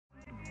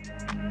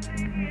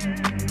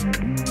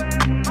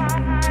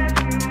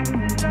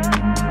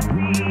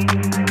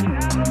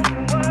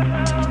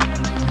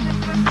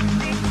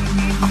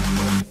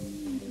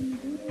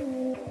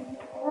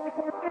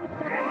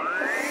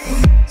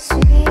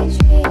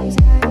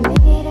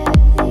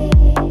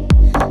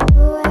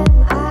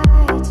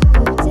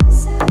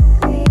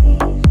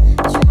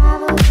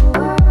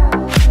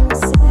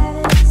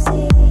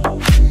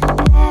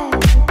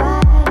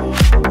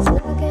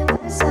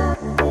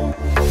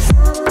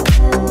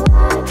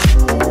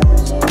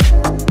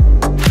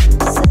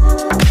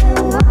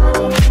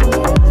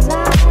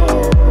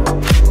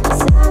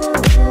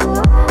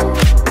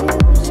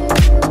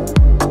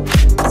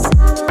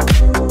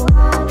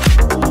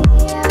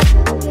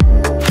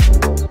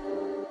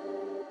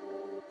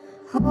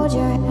Hold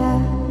your head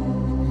up,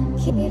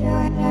 keep your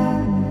head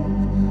up.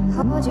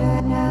 Hold your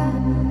head up,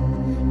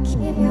 keep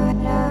your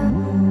head up.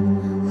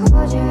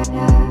 Hold your head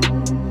up,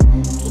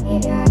 keep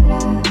your head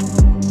up.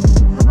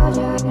 Hold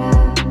your head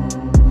up,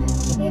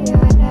 keep your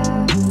head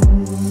up.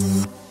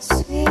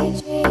 Sweet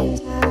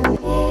dreams are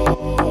made.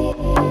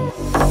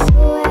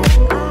 Who am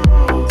I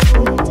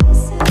to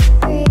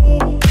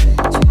disagree?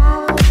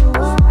 Travel the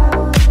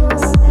world,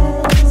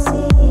 seven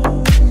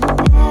seas.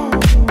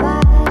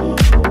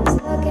 Everybody's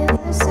looking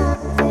for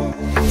something.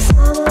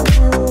 Some of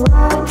them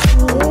want to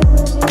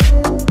use you.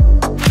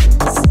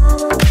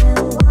 Some of them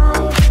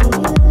want to be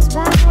used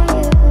by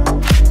you.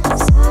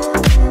 Some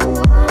of them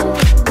want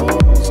to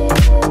abuse you.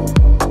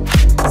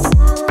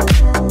 Some of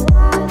them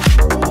want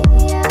to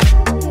be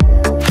abused.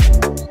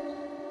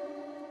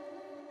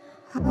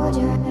 Hold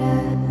your head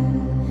up,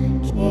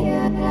 keep your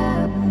head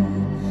up.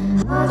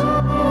 Hold your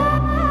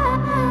head up,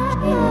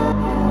 keep your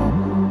head up.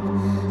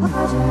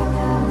 Hold your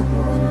head up,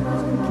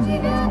 keep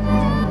your head up.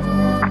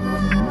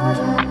 Hold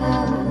your head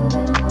up,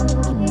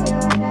 keep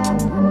your head up.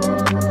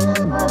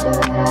 Hold your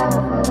head up,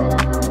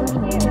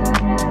 keep your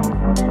head up.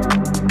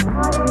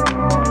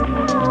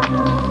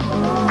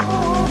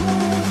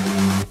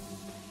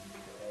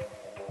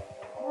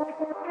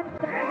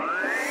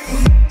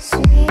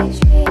 Sweet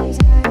dreams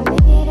are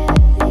made of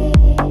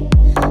thee.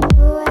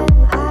 Who am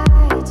I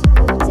to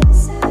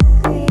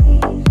disagree?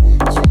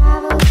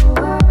 Travel the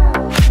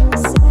world in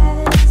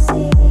seven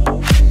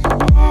seas.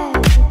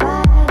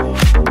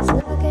 Everybody's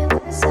looking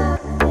for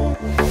something.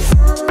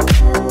 Some of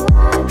them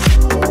want to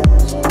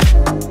use you.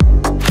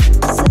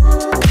 Some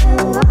of them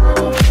want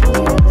to be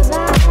used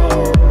by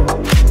you.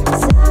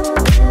 Some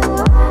of them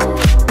want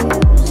to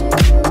abuse you.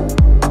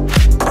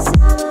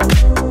 Some of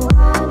them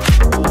want to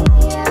be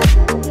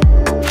abused.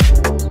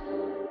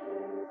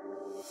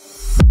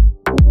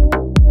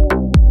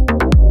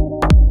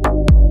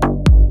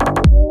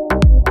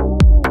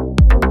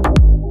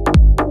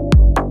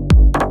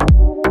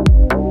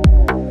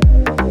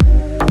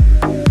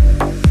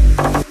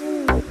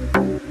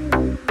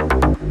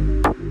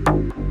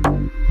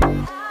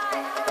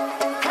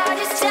 I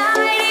just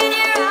died in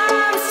your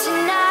arms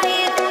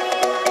tonight.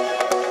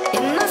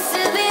 It must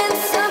have been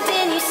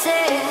something you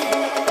said.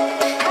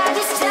 I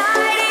just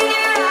died in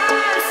your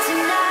arms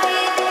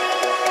tonight.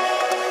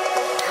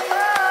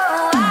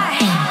 Oh, I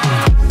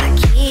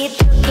keep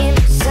looking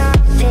for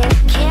something I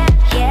can't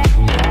get.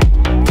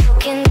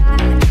 Broken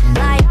heart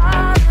lie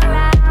all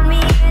around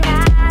me, and I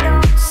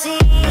don't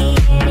see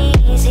an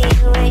easy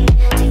way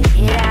to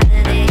get out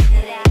of it.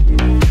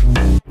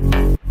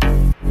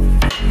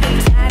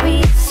 Diary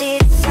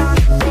sits on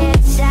the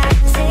bedside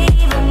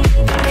table.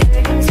 The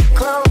curtains are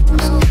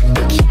closed.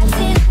 The cat's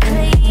in a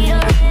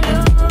cradle. And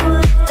who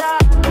would have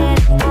thought that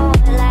a boy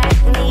like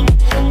me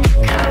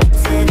would come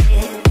to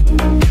this?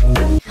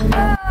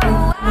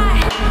 Oh, I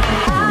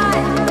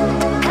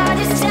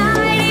just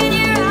died in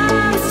your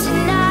arms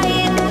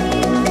tonight.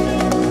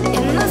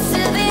 It must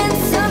have been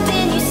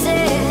something you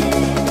said.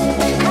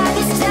 I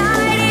just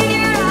died in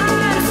your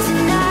arms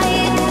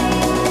tonight.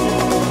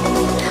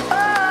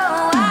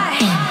 Oh, I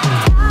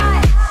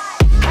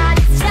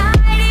just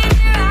died in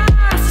your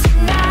arms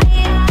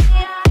tonight.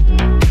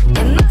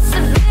 It must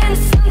have been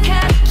some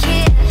kind of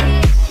kiss.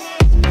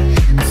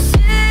 I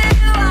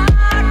should've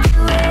walked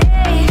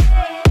away.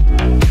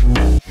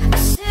 I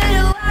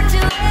should've walked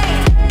away.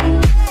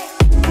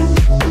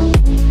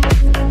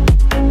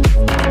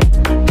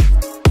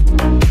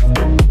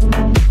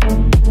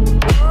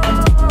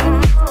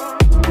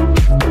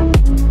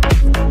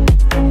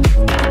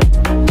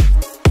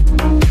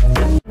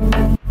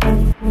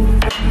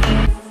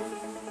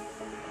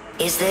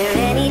 Is there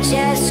any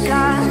just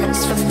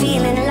cause for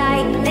feeling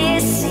like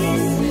this?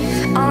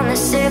 On the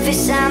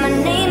surface, I'm a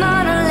name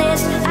on a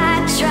list.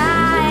 I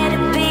try to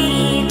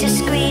be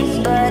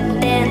discreet, but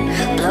then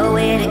blow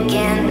it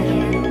again.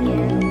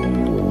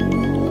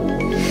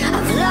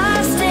 I've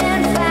lost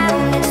and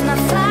found, it's my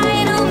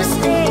final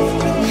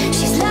mistake.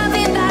 She's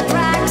loving by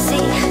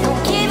proxy, no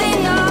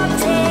giving or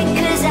take.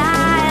 'Cause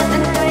I've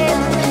been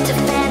thrilled to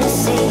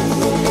fantasy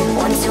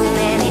one too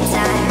many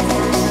times.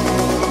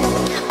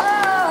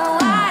 Oh,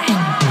 I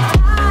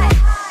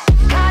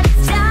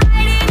just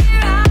died in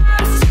your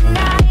arms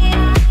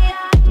tonight.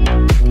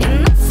 It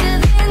must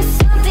have been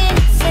something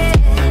you said.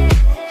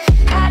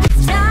 I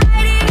just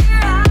died in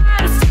your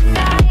arms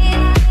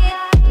tonight.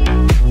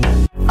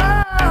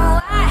 Oh,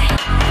 I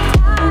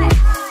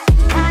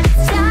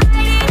just died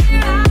in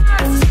your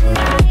arms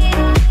tonight.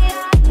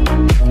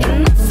 It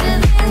must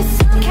have been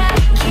some kind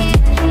of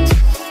kiss.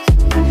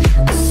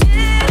 I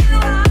should've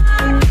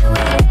walked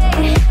away.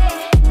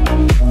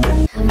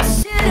 I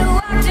should've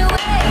walked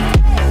away.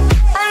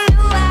 I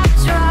knew I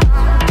was wrong.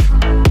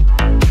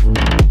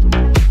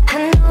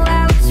 I knew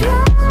I was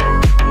wrong.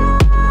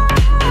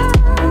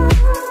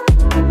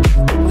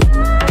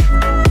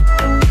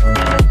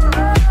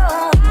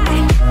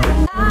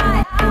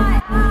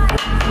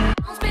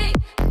 Don't speak.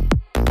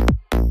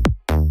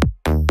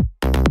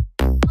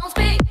 Don't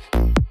speak.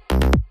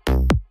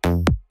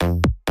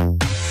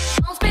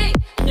 Don't speak.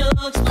 Know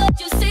just what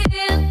you see.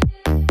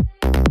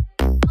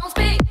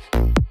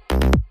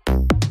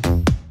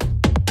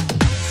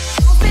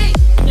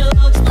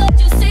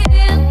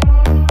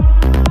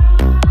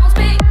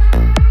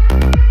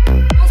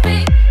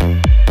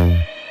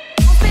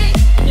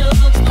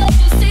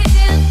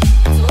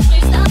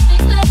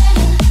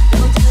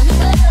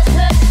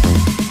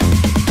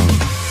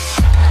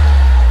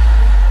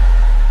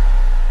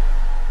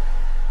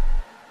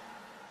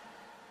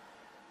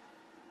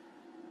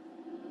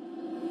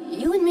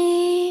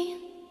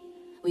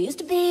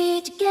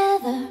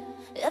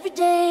 every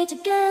day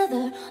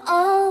together,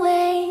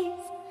 always.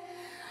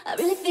 I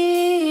really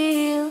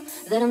feel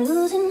that I'm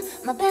losing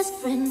my best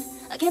friend.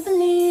 I can't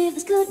believe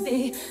this could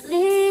be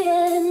the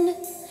end.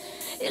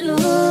 It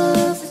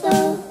looks as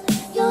though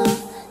you're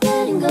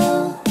letting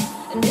go,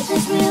 and if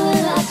it's real,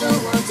 well, I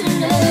don't want to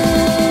know.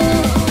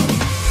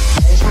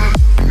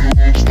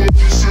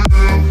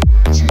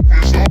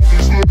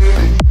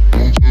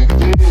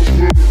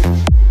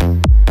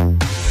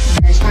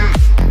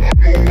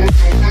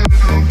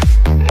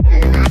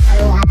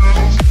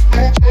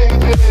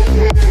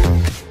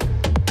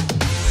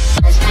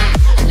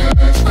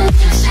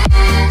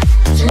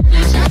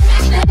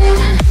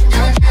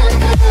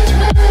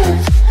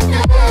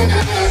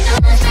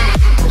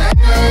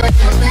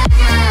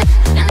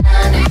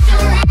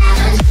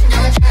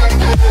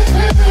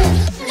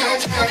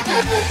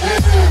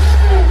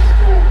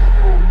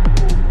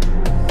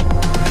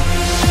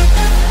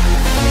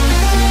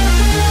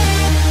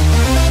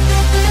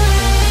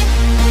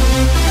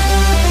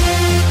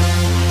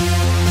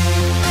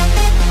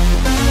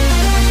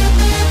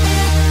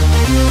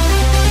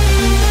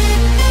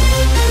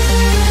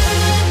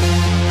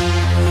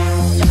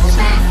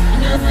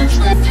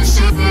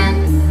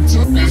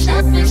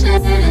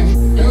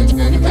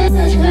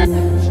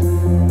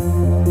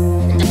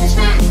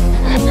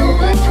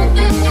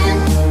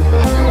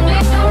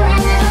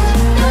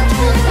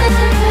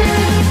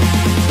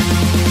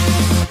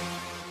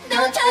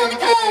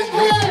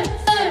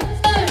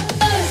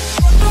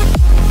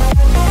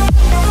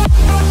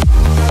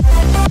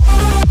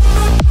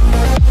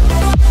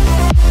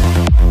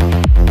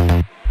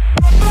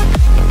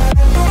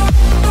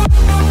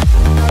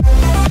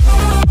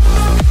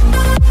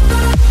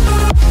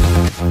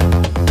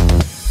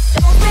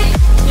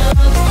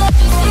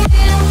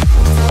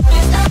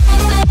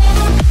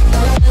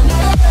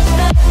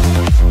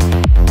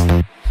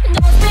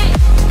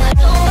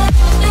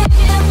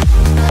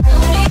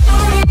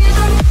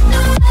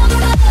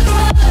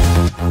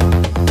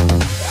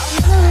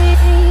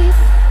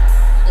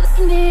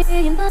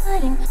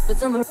 But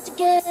some are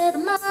together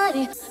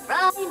mighty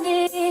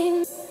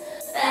frightening.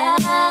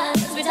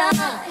 As we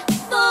die,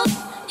 both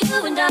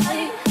you and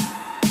I,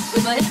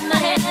 with my head in my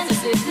hands, I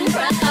sit and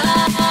cry.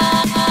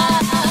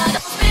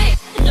 Don't speak,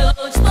 know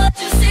just what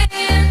you're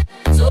seeing,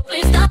 so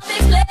please stop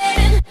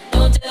explaining.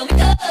 Don't tell me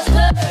 'cause it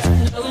hurts.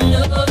 No, no,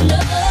 no.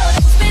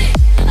 Don't speak,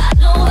 I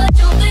know what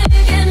you're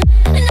thinking,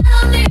 and I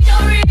don't need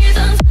your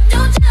reasons.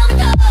 Don't tell me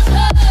 'cause it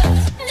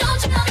hurts. Don't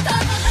tell me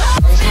 'cause it hurts.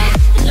 Don't speak,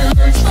 know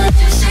just what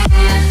you're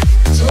seeing,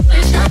 so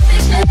please stop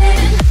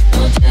explaining.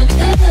 Don't tell me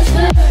 'cause it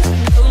hurts.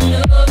 No,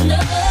 no, no.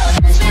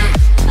 Don't speak,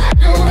 I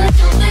know what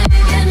you're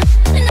thinking,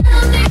 and I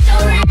don't need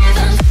your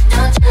reasons.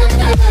 Don't tell me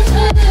 'cause it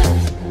hurts.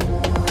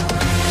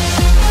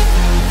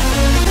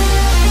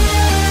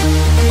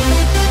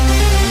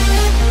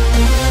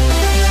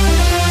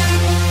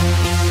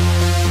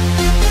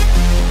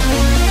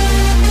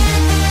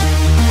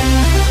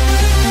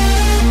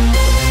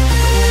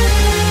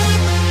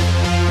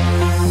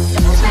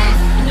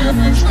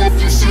 What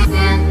you're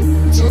saying,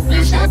 so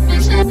please stop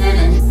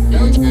explaining.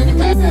 Don't tell me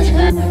 'cause it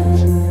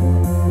hurts.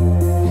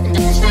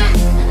 Don't stop,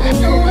 I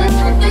know what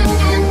you're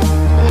thinking,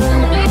 I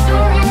don't need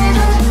your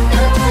reasons.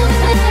 Don't tell me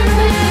 'cause it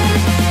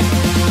hurts.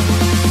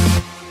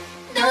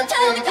 Don't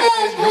tell me 'cause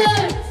it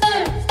hurts.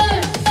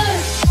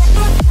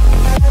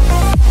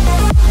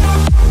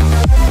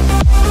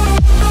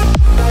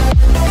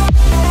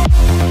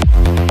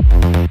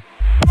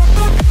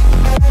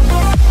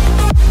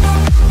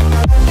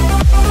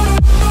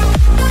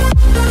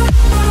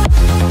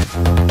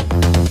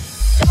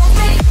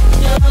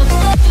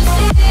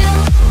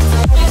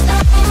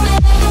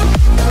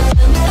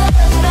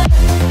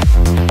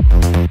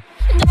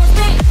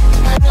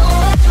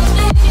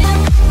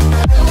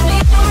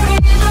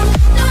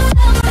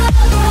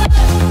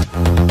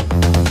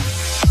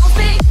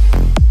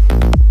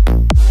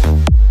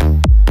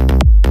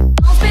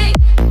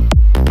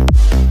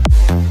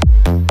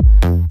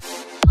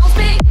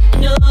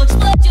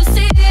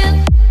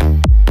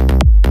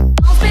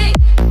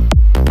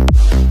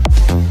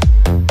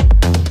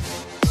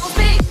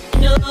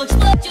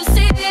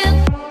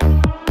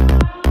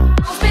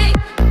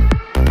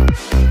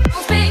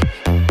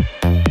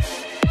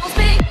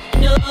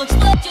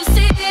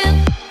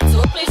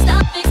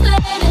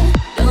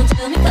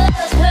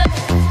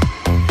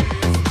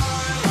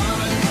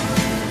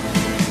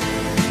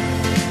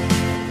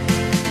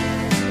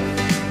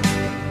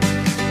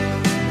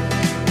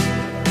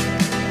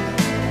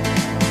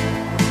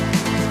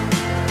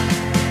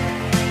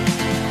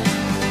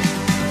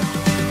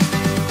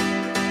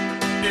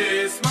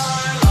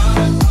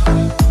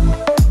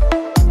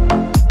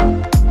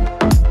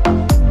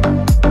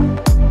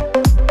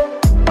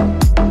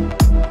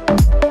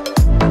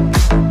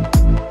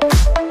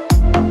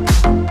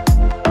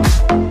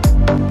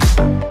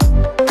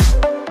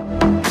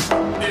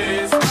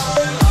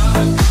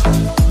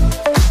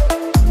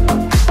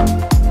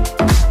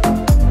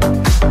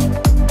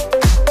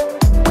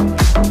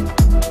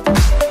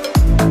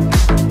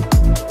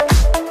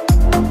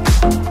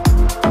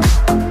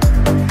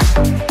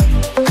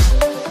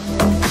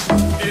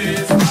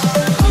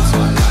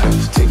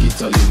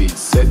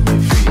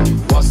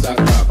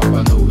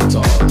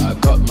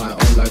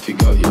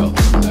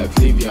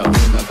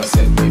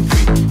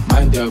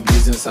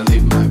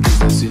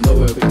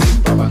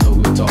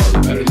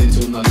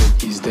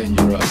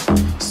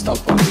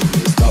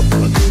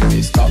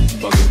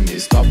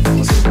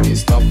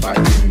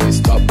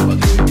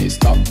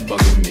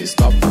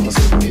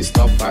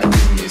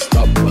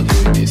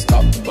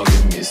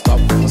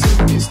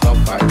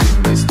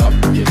 fighting me, stop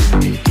killing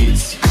me.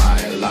 It's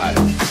my life.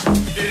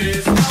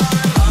 It's my life.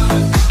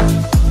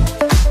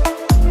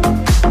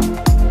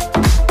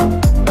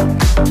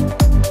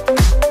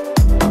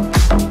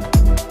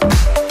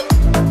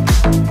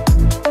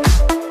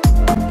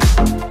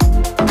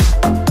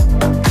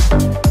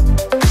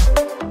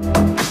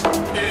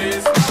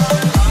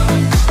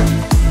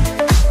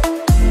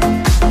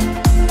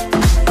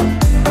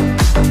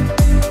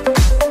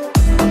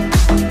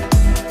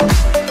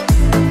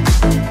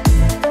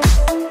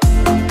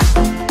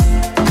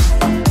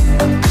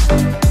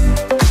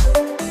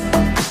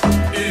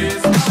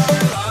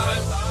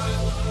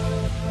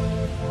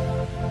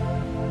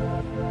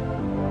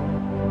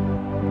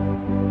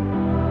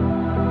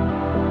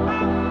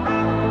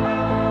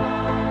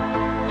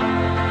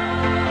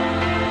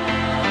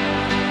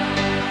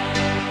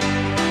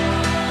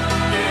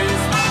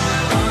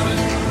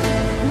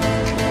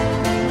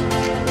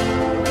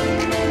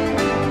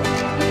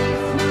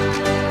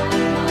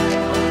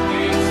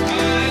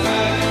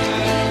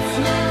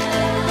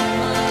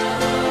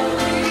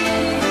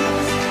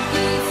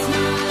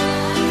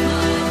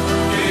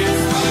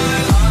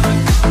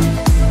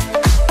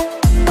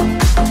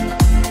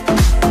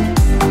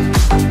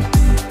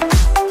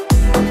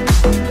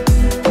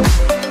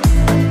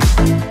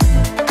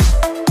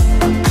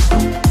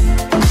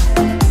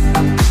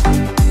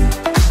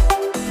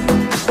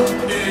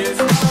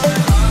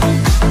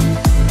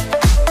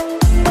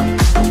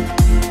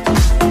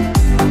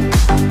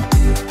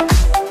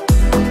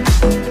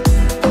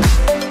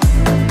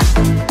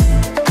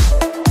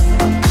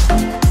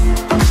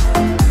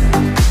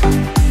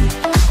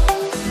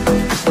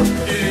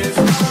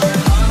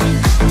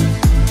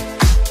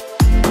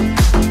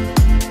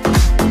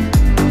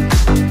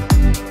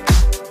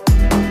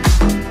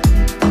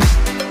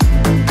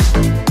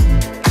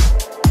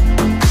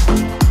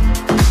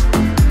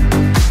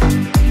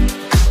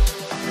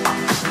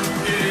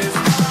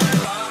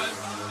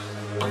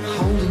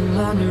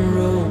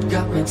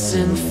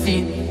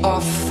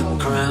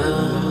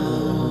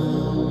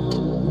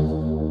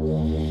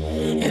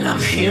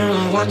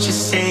 What you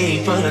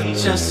say, but I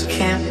just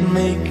can't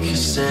make a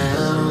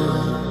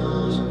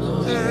sound.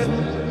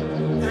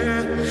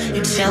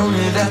 You tell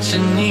me that you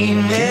need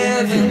me,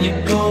 then you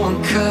go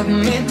and cut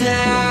me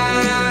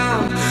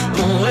down.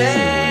 But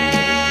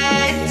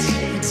wait,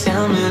 you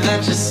tell me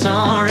that you're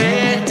sorry,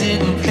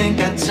 didn't think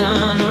I'd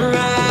turn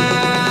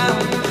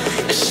around.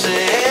 You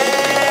say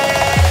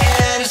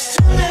it's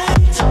too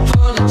late to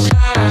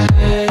apologize.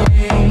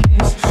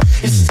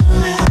 It's too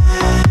late.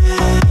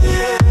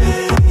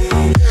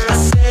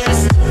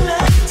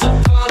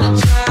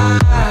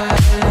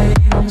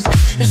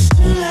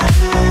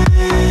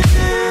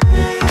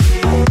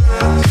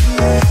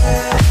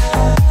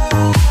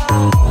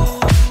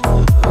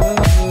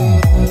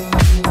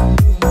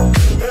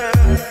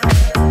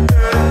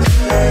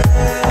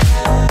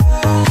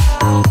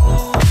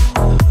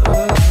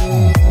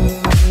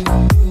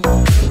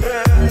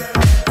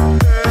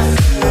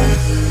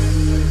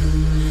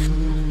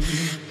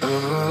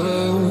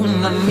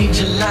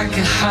 Like a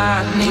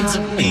heart needs a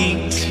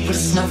beat, but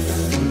it's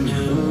nothing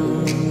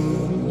new.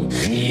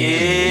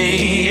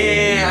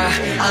 Yeah,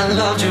 I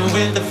loved you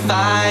with the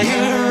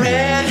fire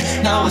red,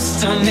 now it's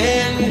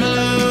turning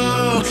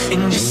blue.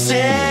 And you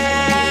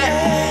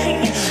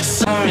say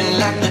sorry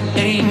like the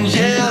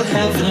angel,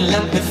 heaven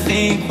let me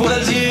think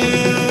was you.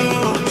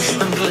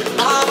 But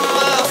I'm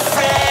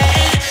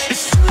afraid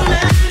it's too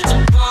late to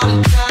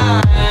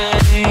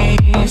apologize.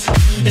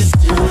 It's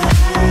too late.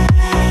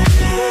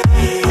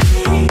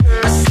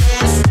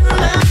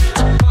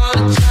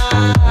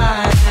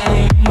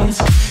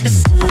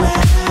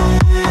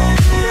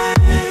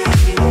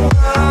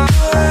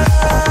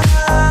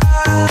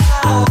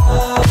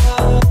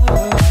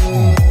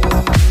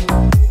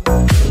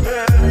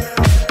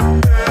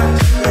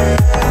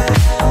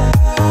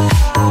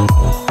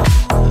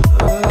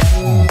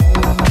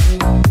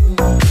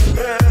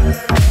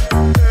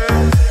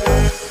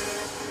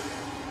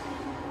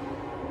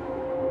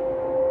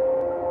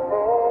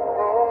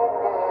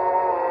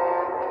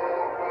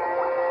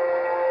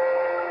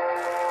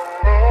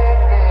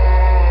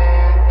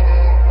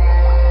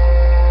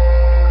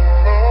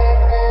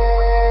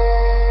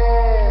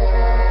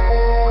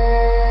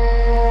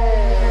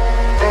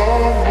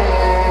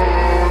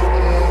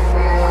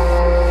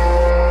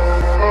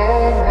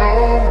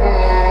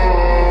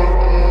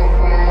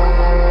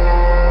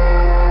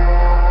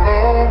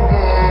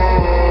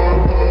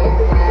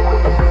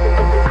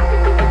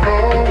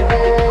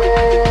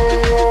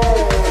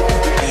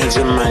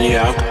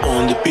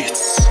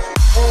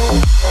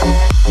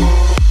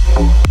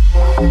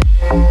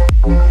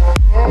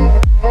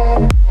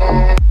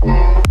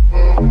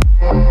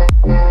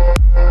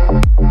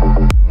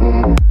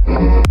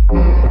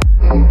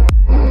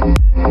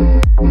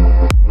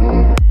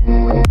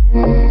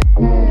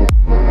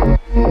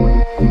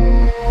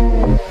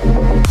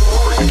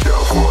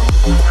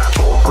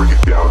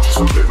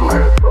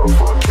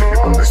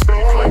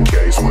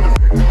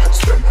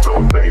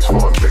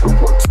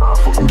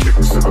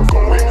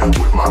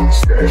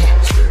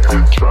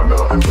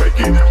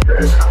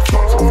 best.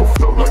 Bounce off a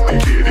flow like they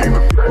did in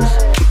the past.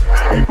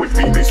 Ain't with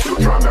me, they still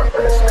tryna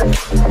ask.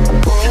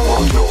 Fuck you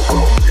wanna know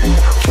about me?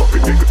 Fuck a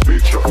nigga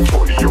bitch up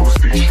 40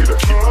 OC shit, I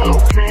keep it low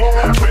key.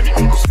 Many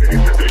people say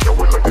that they know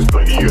it like there's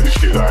plenty of this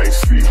shit I ain't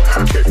see.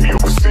 Get me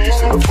overseas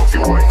in a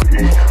fucking white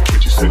tee.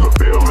 Bitches in the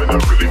bill and I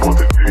really want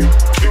the D.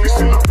 Niggas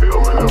in the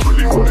bill and I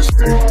really want to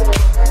see.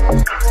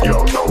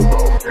 Y'all know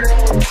about me.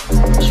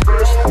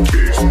 Stress,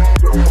 peace,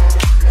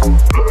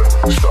 blood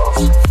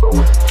stops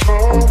flowing.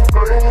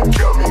 Brain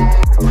got me.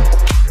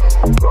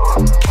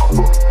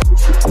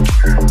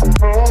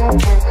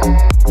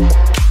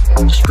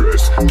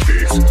 Stress,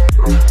 peace,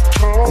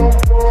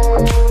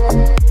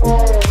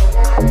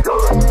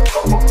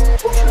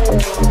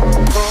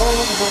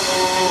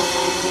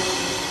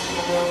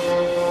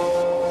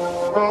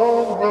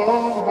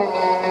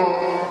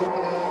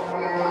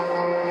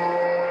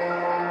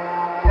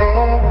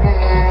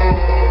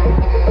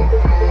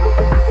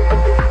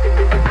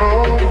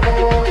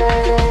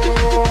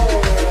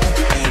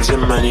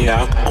 Money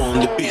out on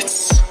the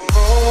beats.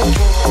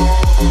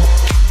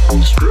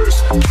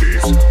 Stress,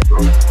 peace,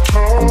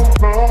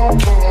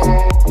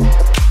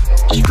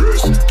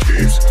 stress,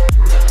 peace.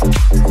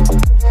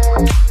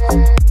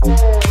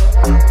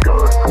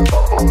 Gun,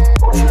 pop on,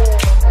 motion.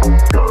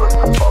 Gun,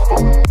 pop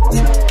on,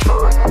 motion.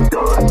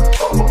 Gun,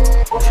 pop on,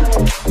 motion.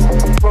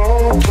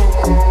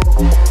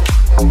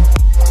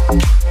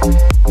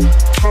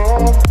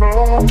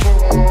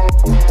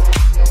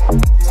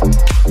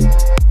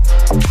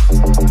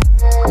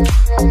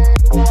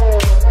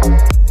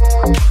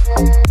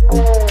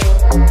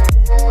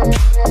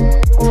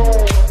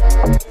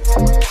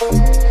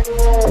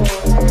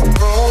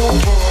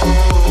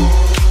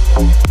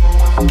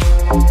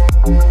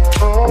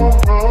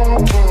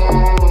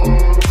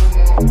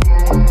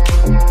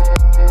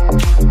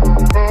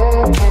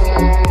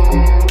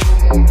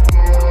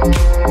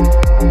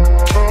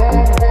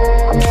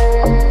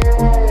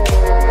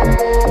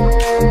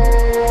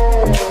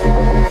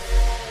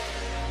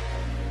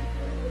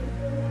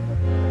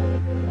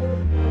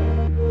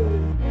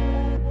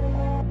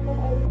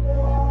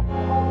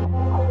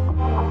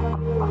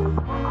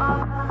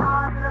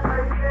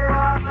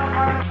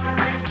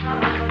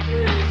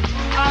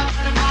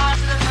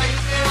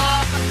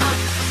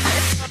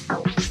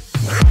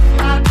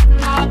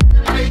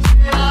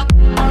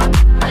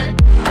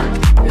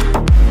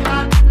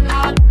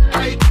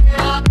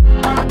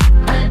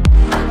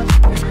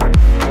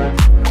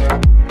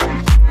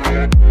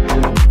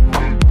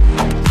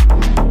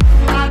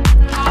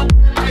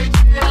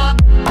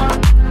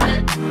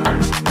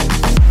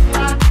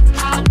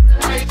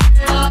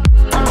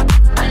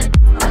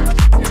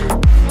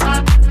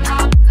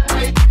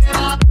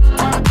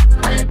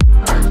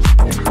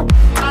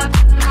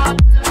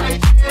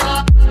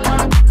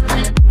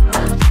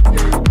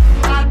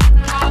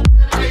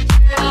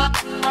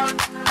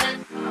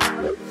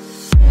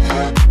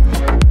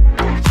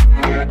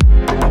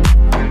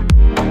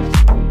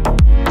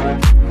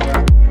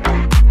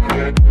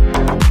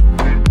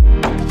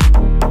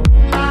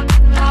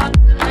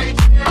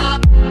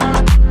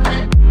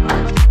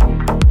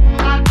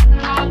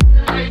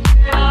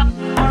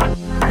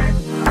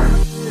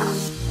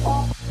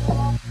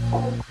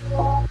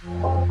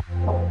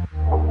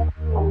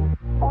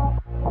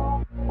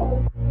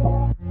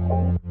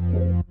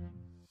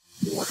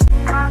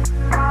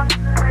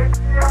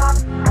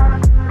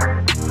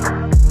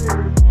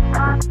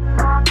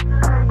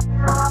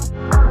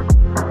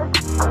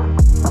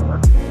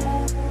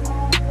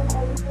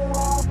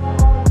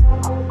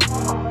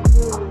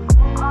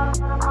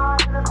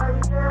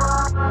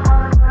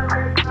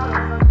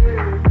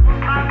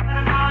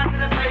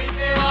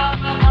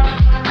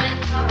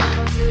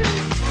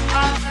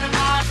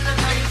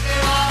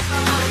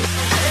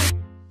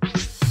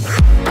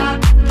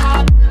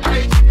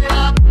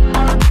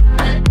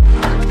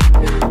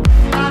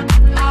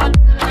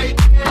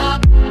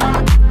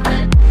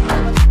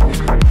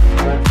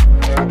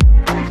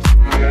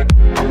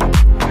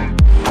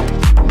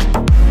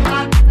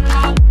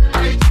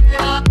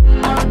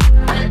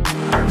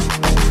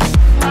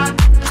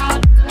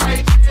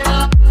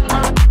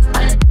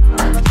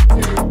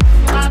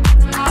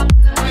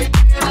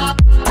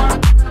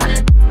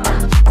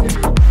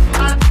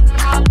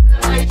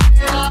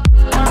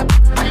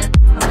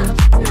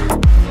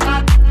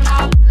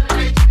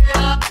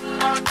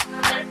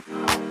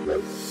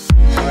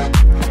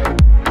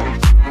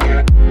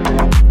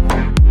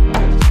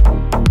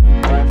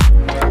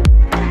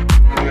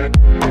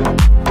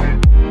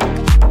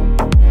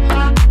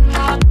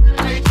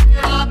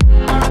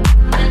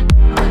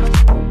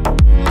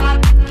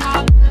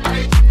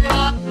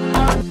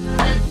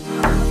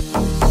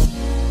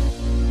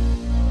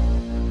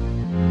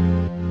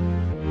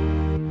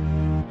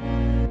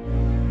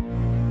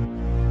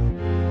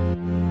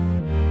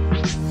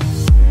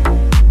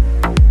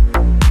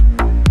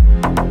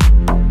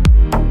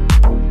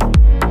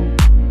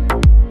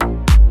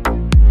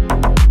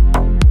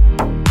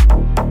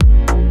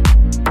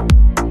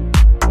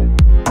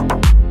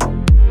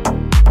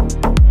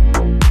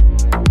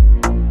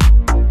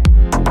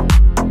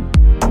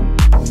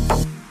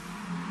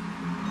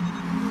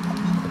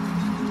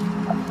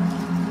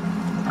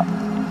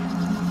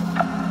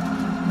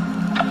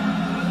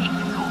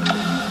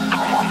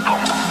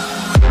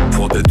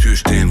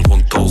 stehen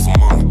rund 1000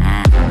 Mann.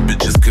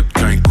 Bitches gibt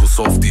kein Kuss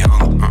auf die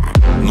Hand.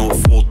 Nur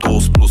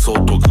Fotos plus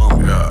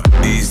Autogramm.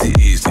 Easy,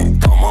 easy,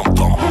 tamam,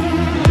 tamam.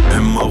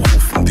 Immer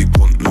rufen die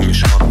Kunden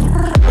mich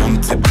an.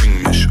 Und sie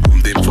bringen mich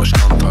um den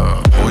Verstand.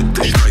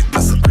 Heute schneit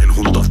es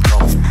 100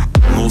 Gramm.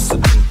 Nur sie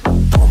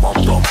tamam,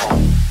 tamam.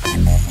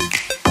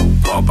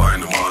 Baba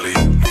eine Mali.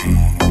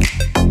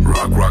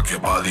 Rock your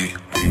body.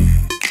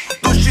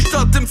 Durch die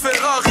Stadt im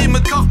Ferrari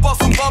mit Kachbass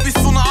und Barbies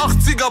zu ner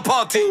 80er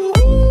Party.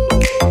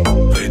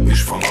 Red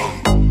nicht von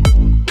an.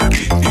 Der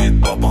Beat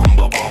geht babam,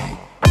 babam.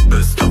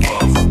 Beste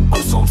Ware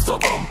aus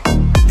Amsterdam.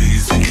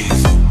 Easy,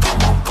 easy,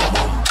 tamam,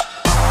 tamam.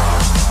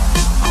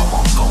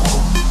 Tamam,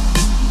 tamam.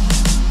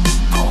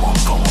 Tamam,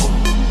 tamam.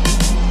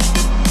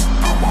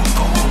 Tamam,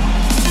 tamam.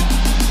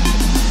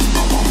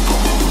 Tamam,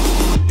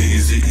 tamam.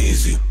 Easy,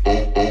 easy.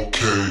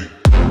 Okay.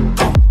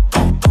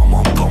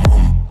 Tamam,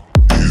 tamam.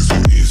 Easy,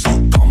 easy.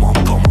 Tamam,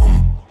 tamam.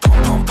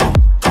 Tamam, tamam.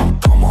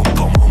 Tamam,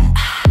 tamam.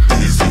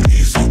 Easy,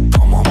 easy.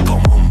 Tamam,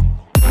 tamam.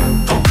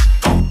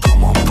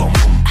 Tamam, tamam.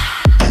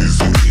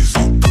 Easy,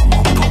 easy.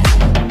 Tamam, tamam.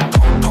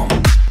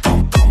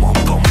 Tamam,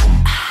 tamam.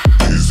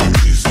 Easy,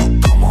 easy.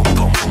 Tamam,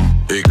 tamam.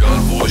 Egal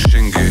wo ich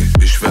hingehe,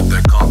 ich werd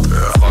erkannt.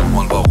 Frag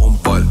mal warum,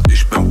 weil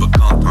ich bin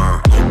bekannt.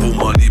 No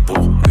Malibu,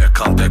 wer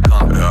kann, der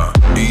kann.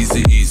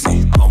 Easy,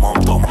 easy. Tamam,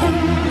 tamam.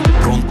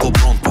 Pronto,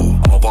 pronto,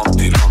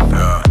 avanti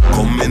lang.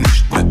 Komm mir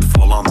nicht mit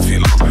Volland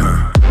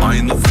Filan.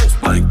 Eine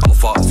Wurst bleibt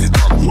auf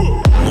Asidan.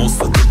 No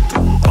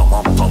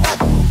tamam, tamam.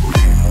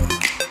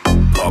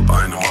 Bab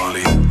eine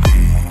Mali.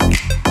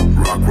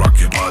 Rock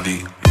your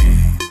body.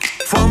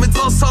 Fahr mit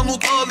Hassan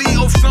und Ali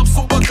auf Schnaps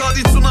und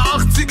Bacardi zu ner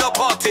 80er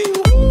Party.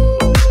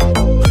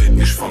 Red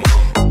nicht von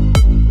an.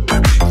 Der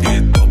Beat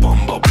geht babam,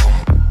 babam.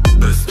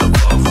 Beste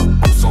Ware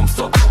aus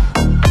Amsterdam.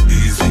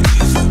 Easy,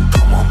 easy.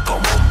 Tamam,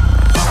 tamam.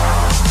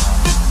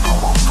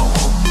 Tamam,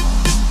 tamam.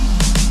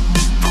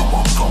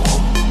 Tamam,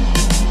 tamam.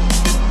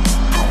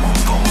 Tamam,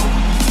 tamam.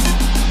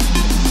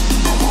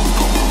 Tamam,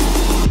 tamam.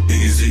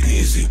 Easy,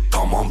 easy.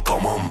 Tamam,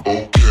 tamam.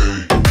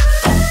 Okay.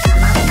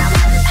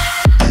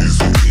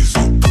 Easy,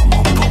 easy.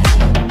 Tamam, tamam.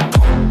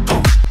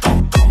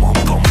 Tamam,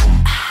 tamam.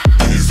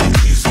 Easy,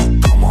 easy.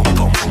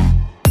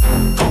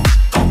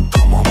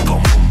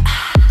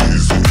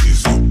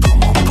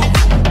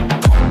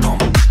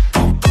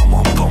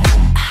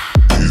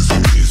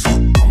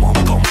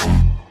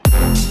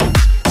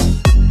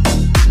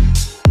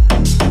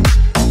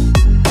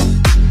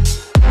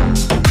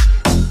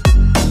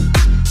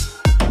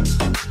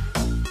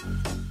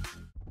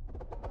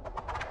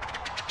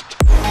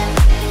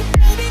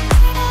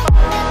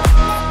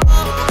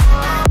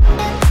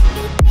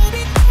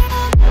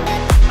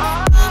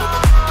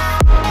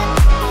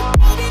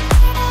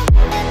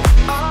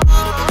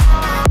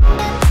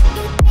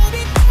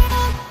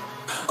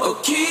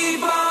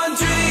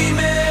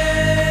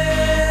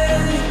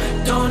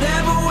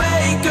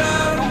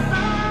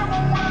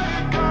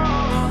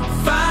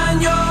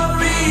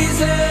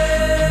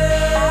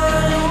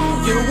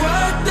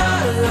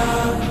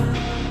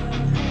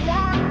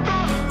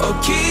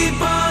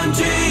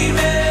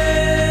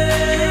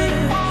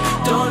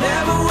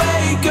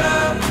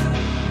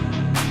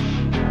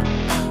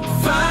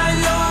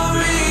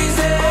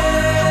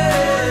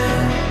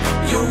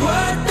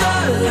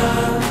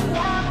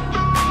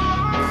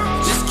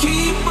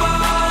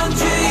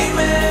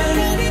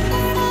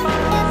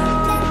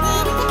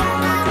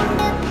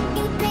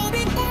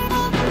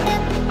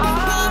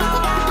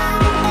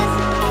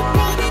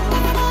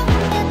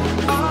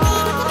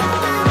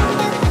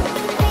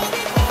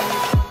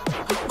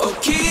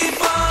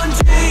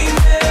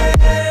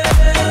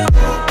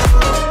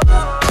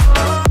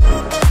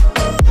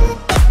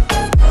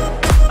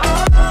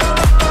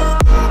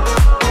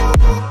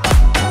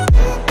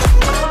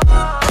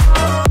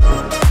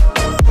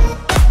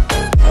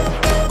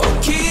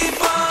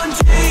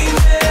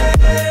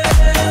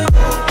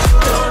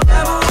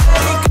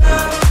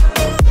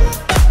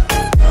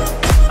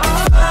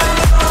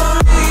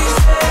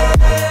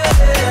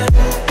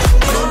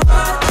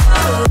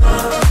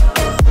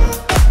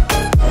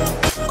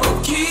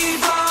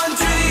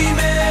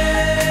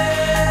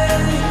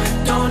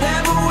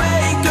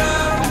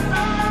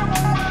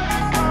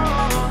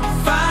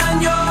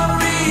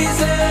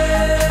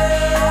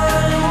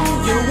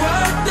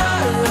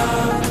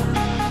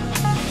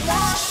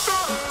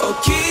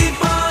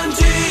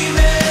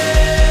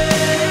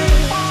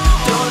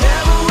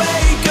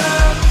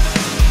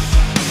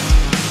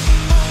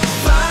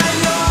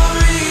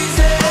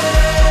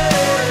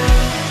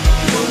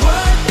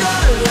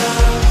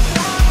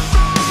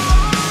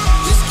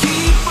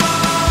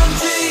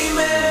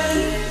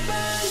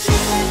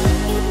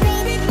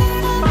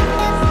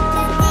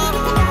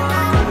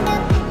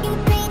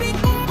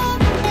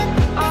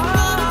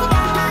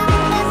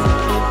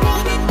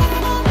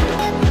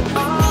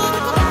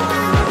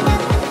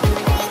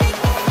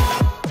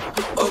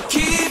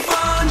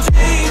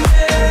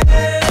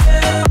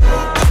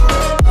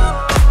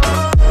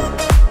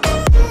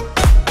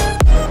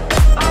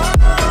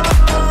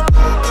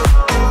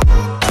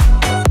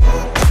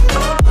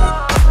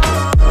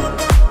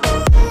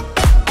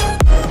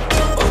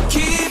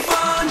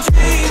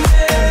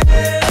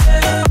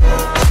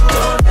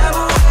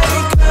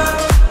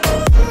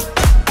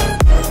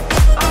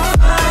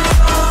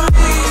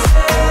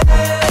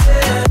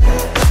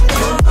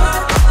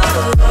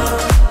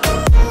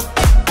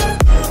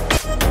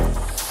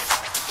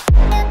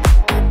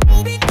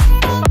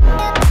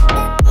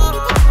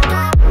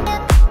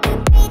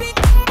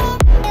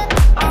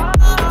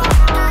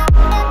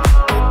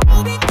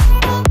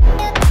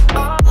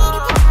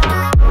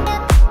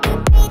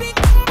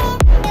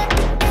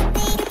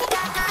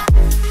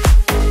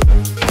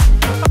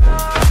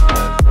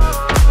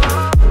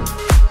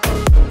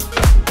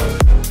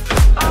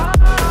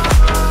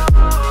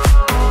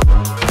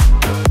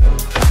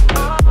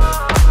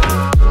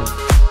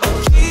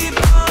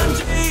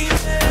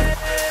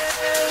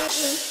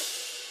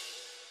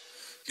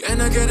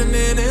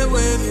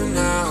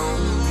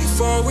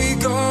 Before we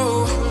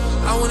go,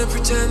 I wanna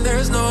pretend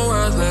there's no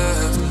world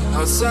left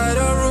outside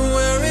our room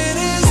where it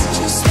is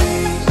just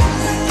me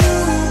and you,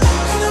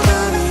 and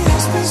nobody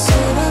else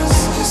beside us.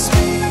 Just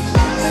me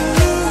and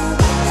you,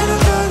 and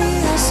nobody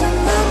else in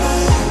my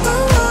life. No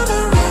one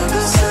around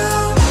us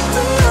now,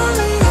 we are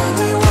the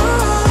only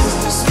ones.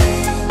 Just me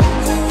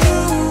and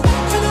you,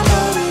 and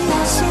nobody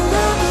else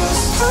around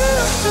us.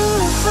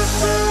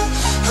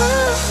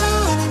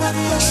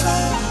 Anybody else?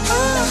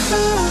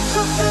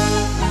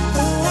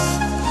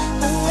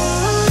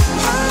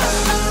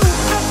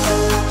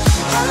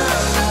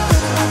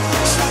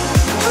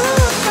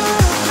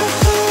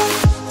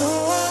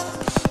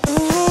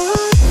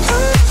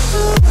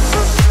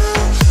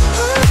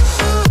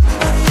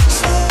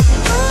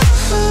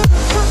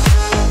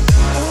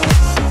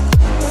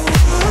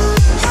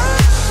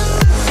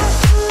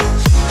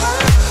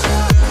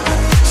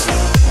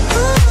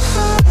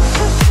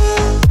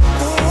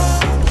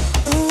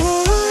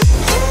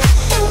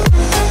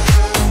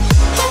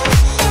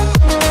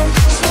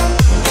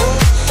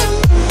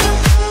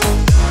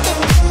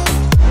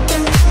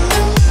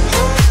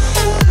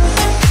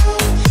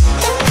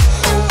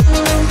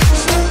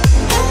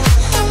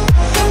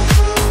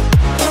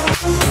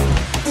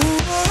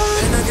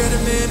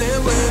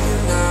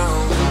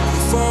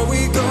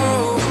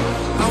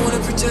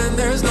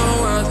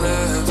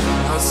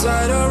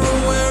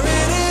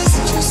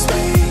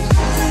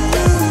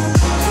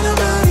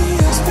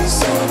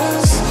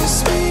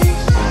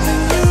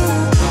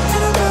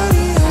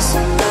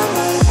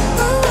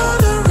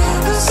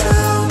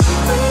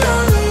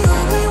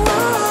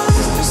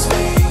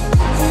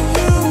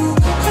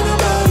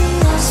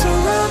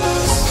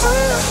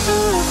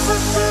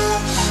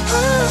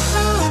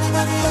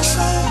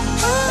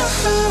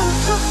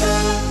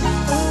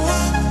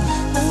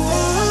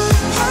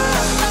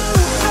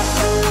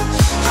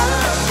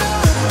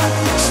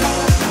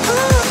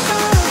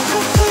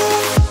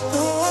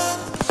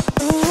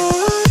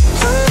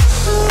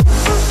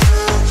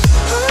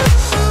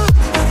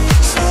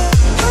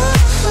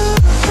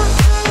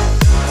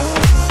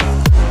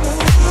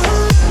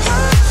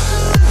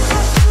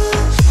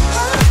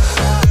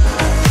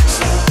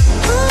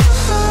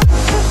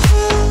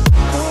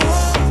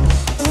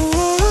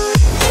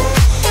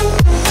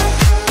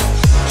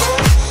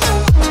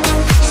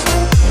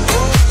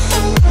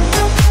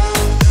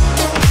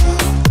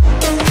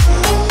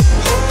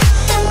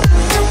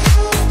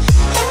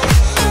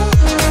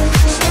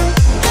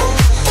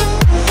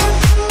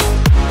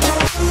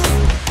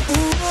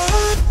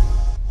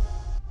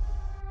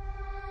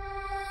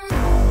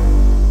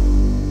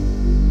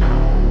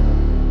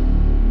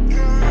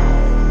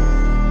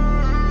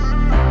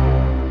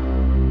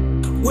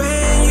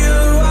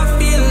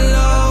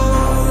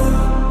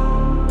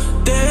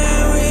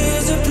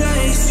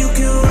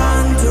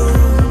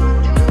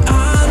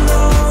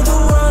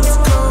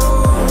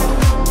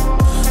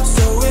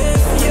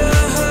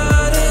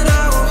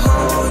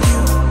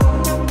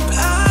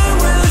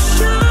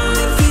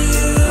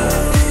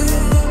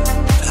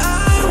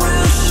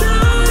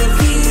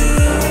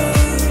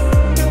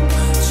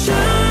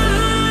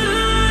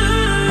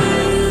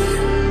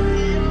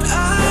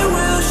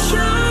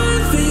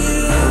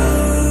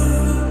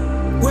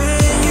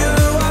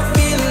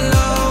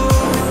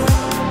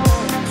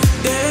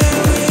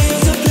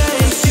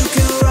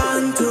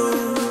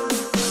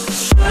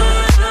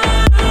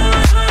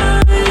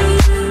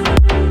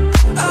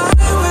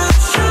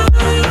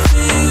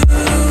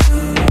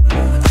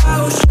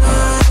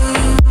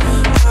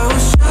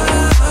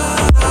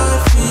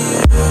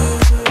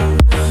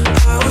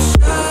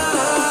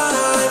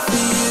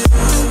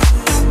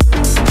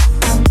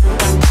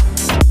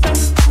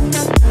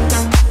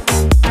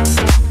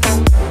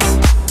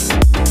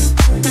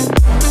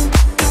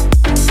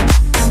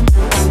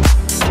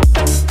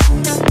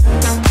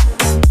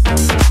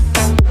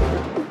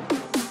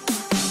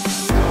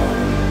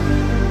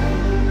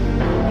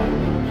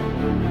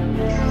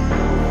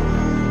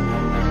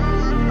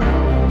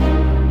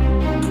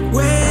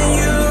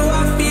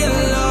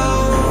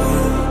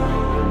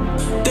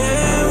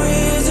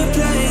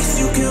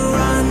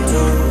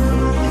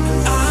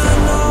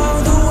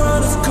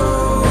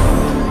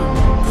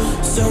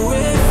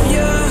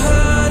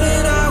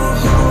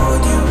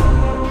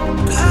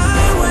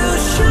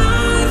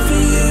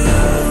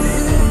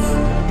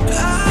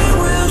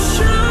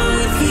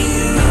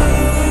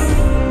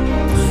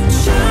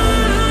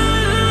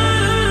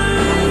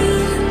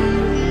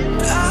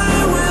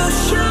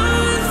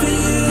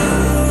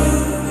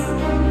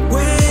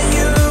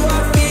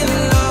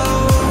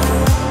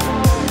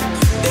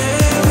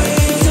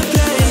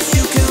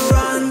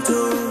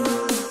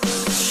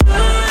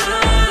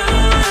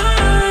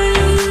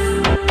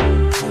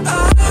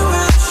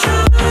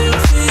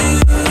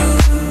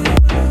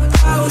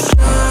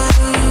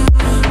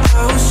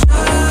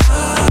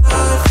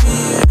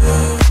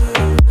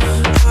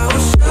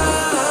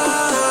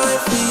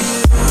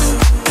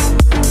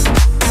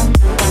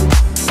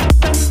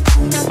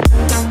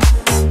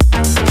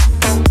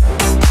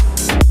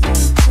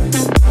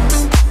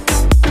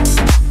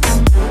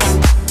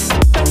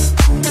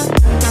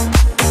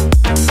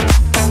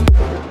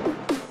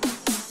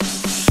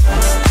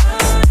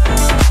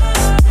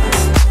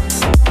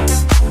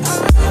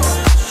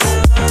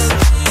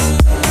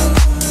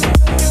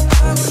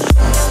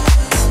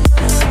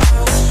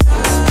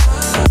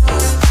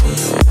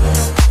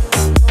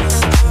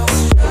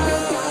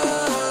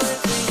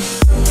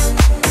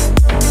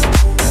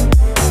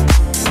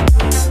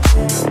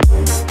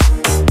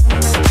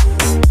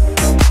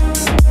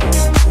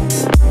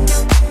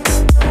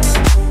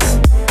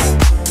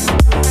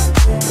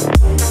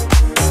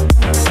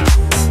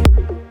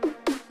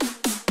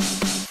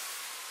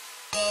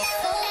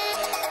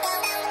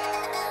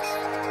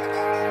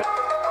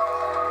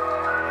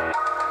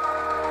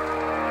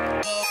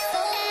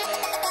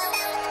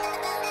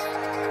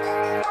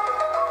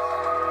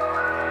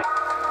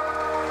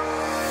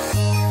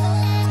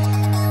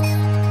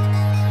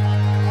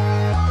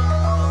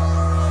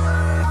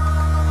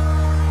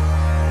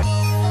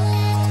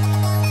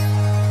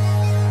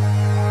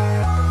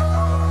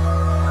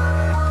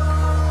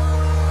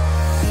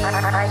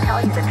 I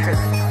tell you the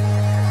truth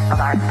of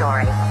our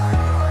story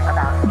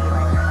about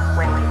feeling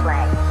when we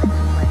play,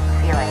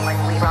 feeling when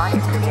we rot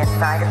into the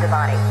inside of the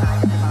body.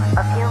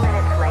 A few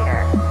minutes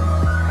later,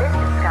 this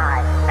sky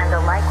and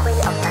the likely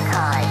of the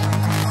tide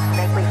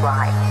make we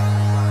fly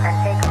and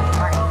take me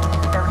money,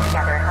 so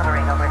together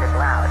hovering over the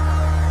cloud,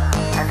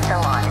 and so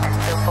on and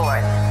so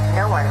forth.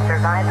 No one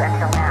survives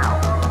until now.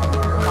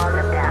 Cause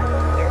of death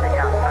is the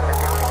jump from the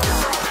building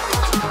side.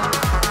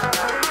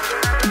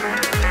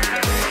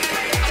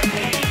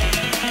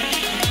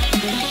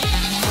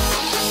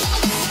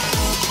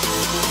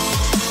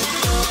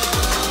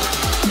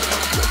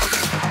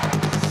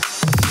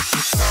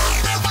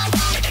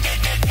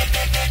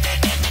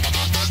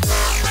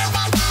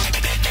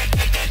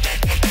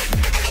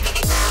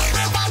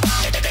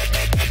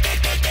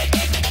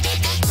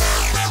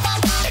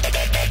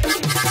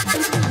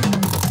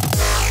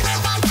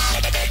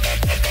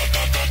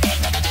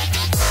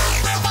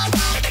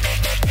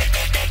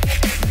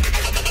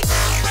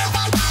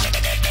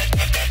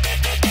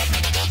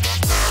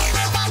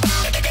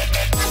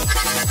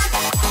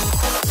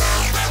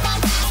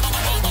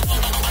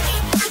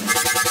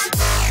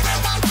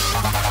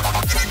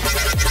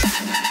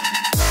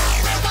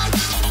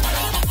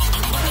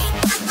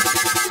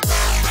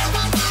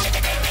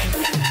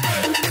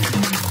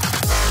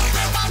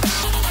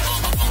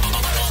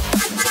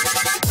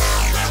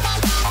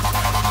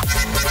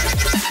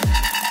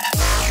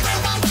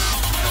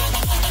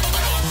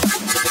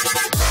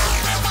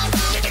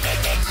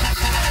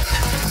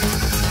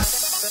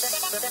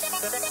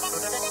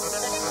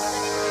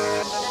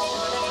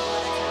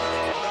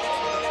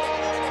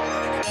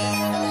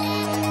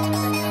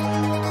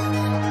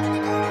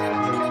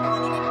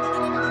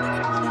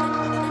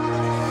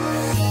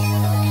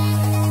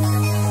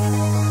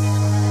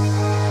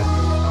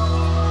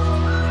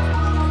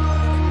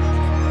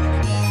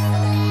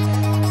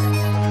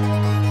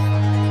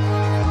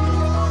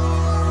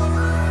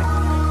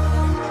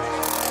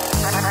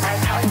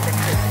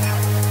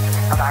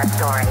 Our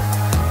story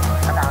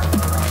about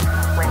feeling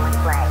when we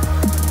play,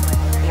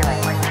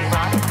 feeling when we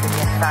rot into the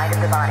inside of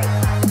the body.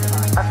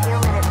 A few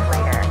minutes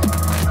later,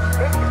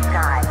 this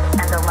sky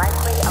and the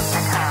likely of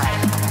the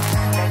tide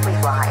make we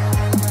fly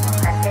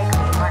and take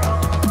me money,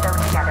 so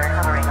together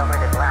hovering over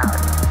the cloud,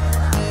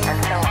 and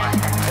so on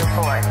and so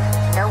forth.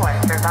 No one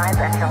survives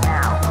until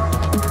now.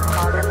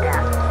 Cause of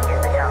death is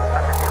the jump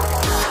from the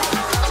building side.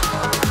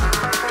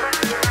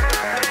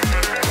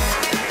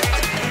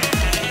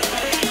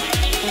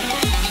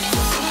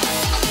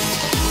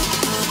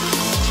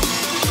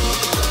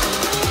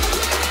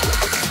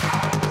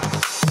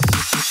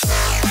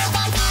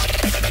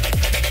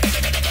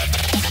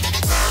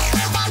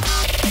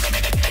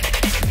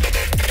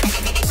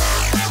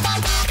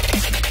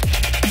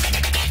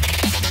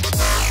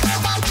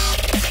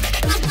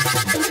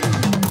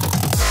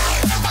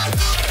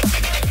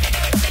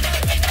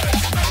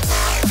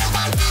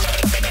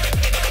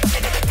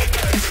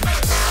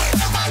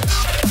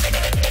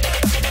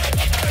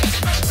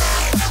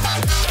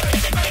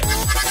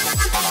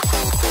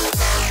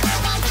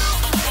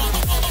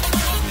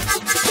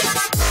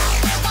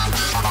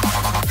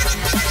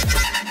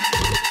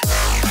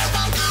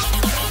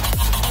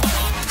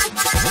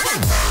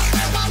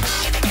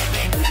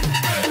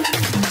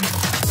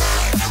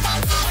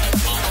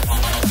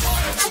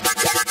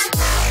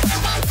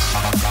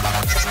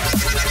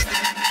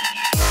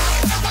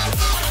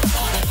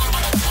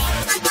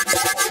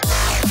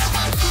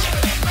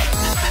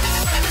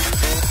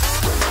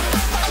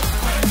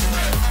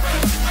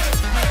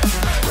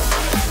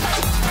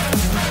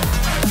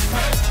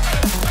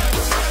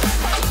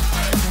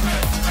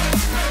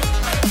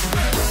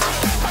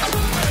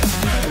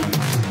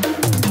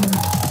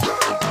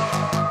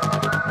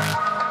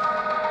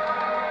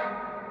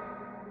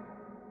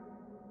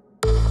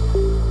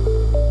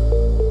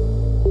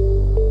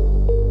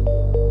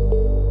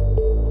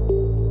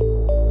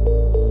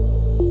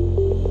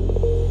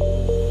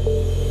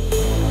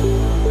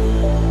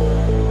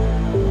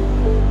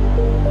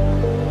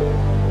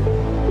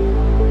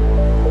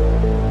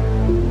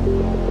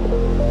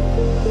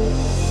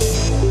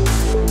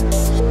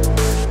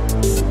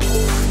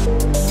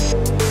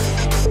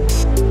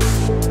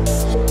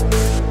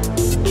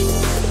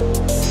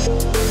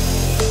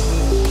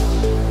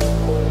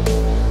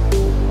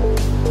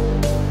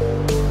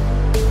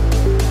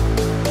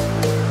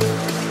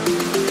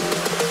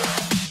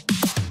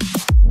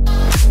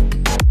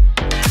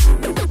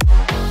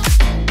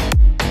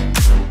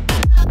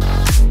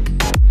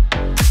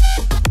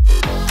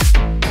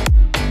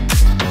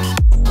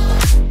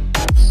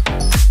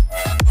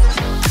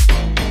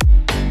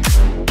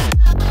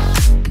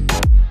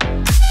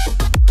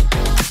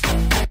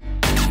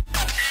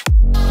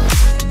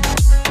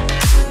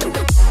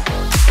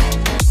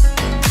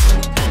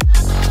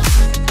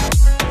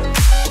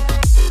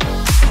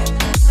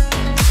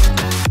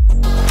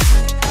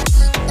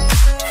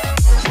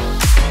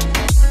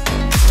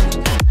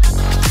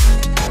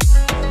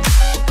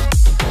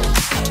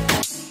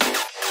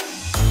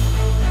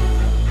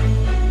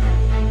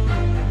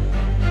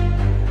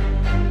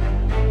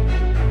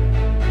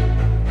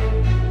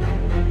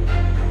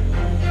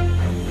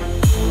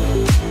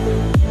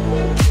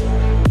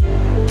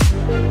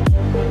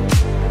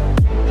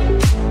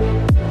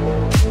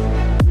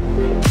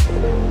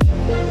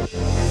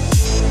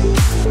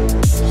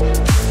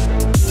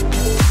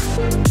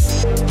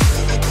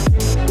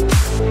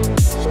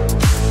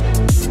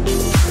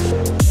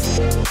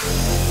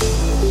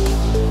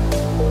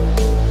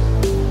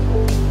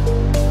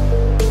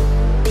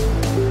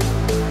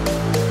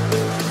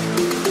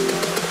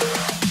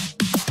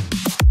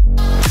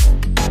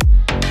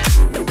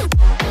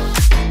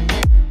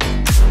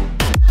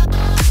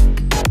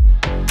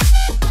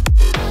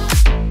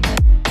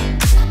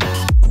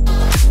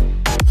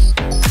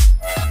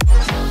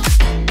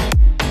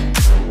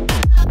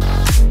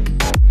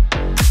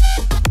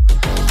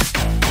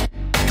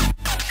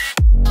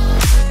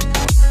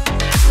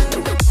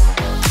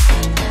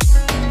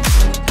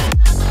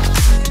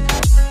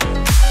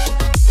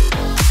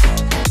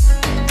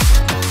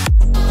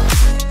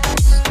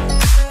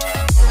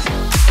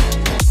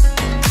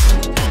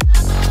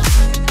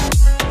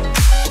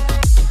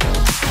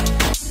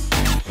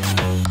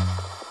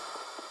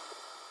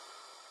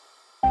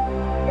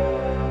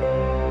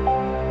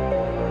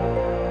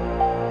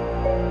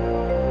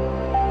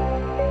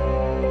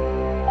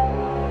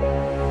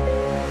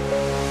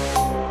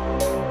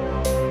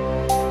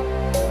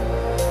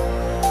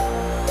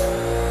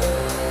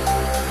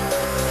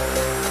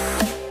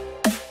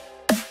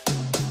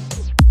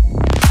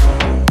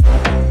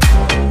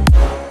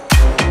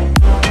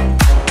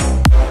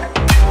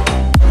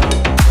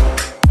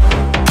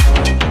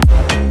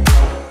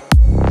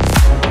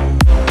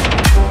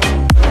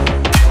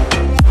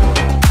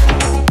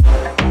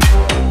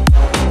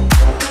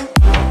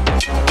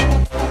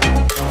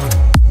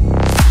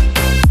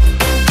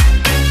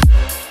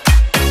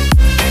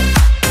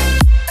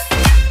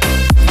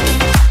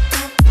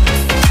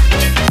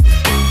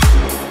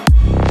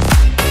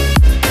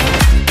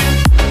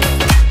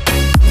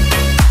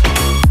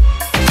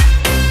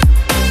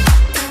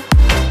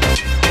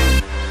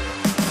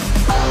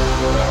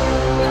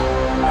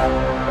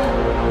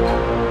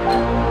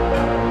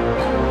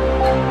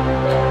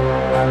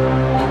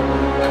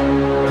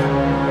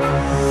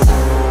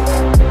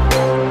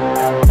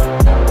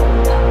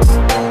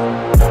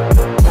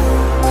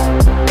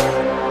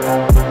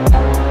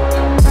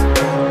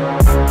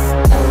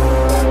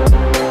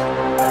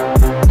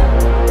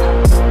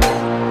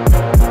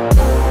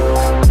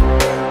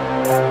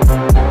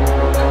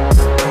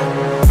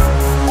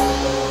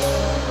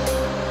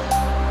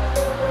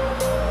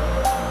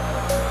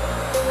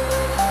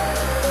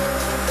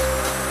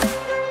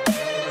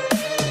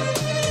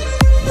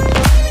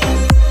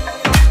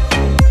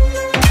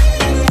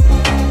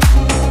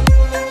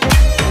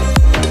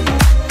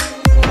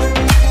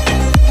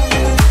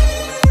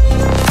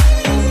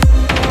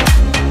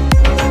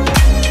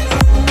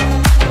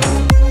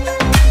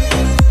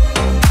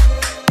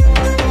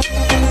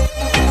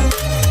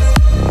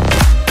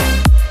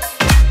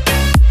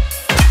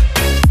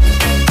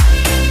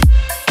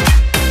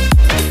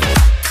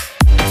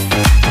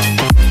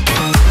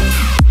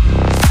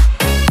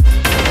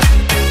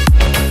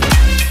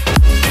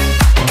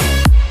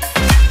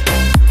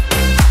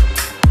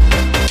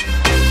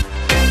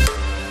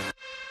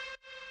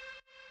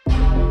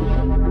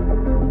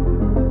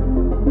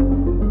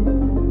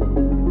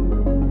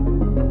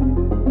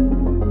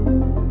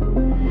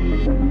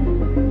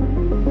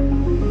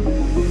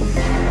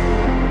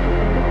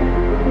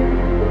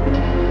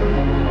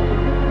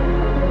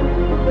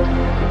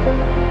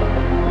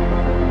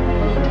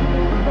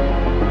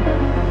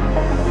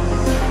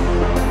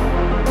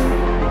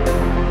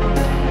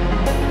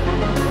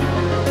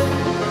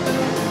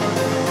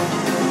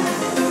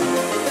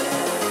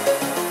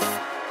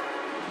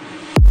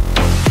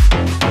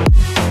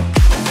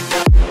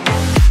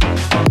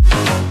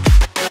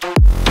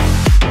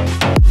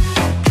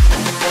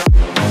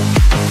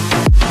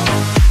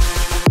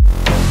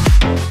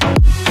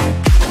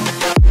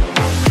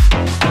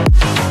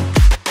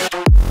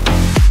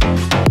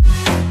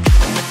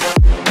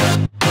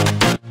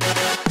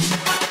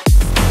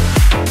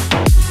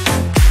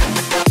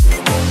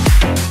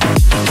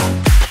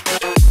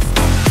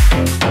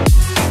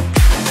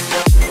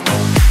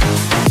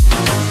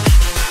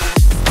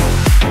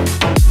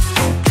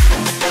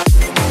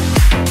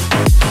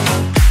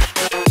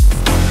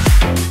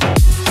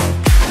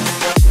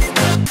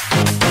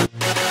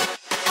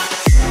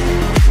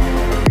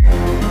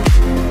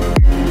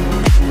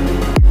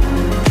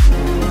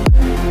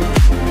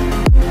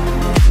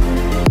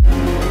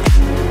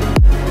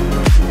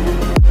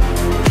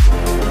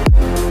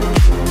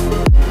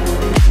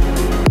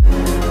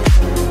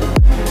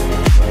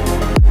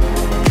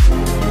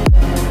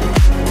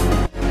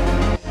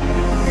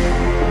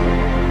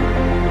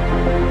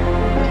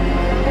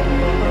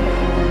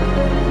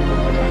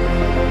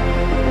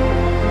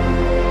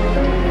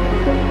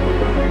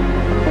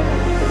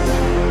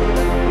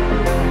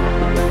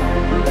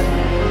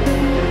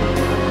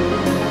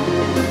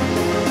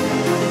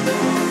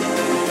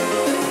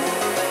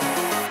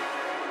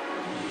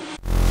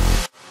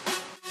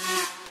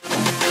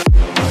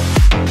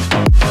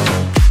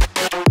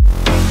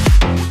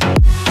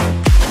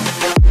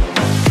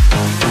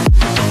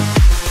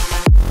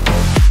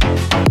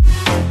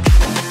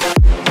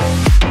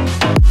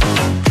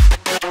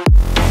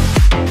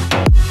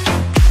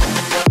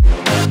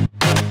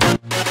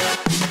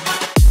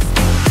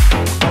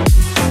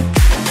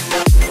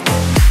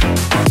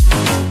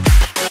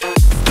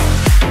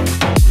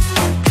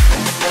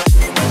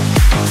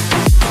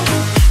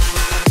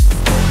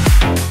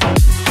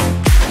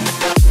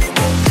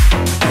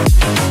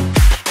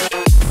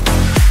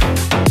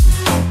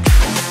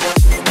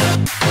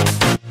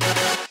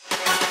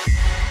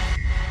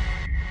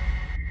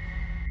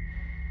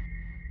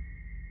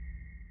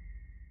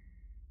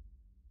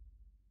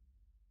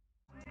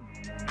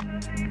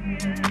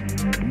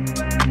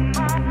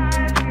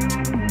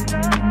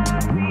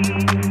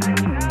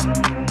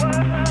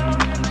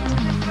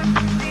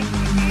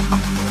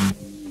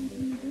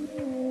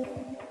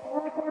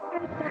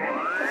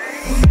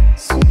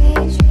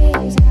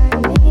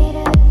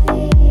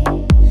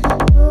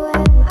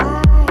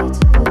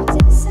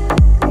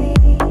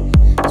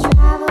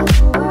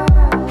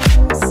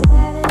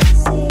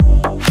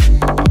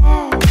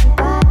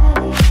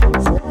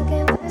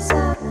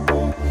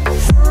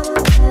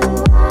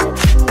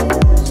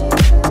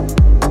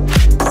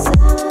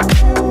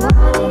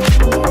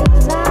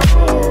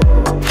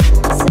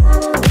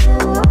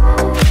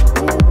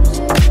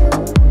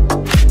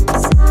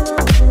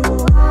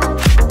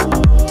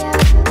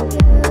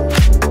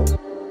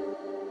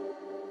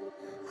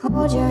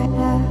 Hold your head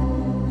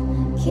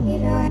up, keep your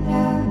head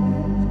up.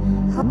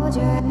 Hold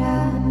your head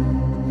up,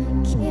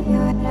 keep your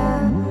head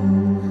up.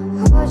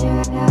 Hold your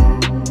head up,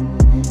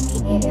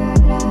 keep your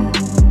head up.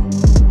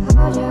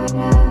 Hold your head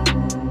up,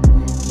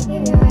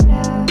 keep your head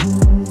up.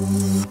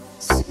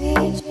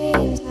 Sweet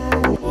dreams are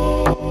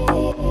made.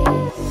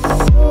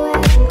 Who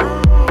am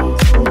I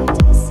to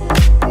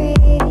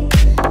disagree?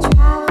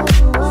 Travel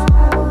the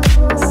world,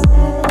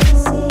 7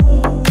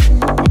 seas.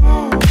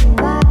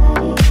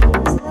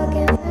 Everybody's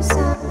looking for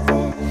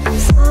something.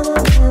 Some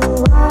of them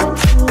want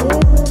to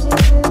use you.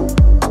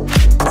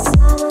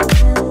 Some of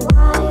them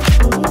want to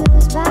be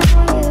used by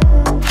you.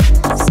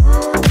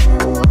 Some of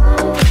them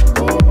want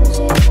to abuse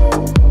you.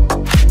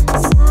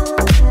 Some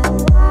of them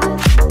want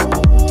to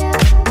be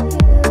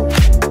abused.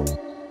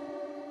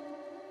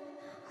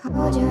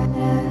 Hold your head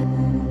up,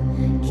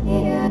 keep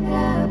your head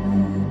up.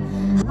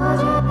 Hold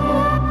your head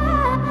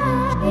up,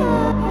 keep your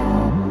head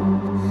up.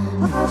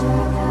 Hold your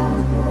head up,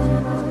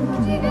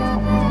 keep your head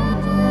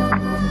up.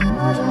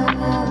 Hold your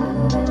head up,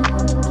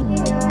 keep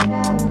your head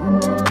up.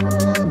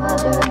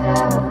 Hold your head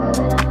up,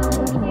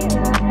 keep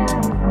your head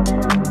up.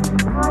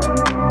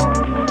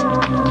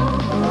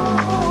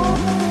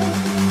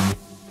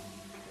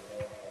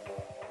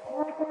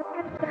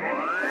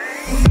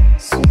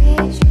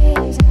 Sweet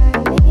dreams are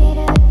made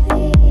of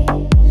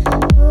thee.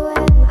 Who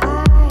am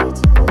I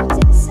to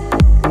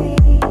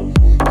disagree?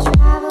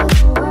 Travel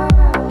the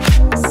world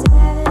in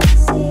 7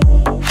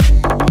 seas.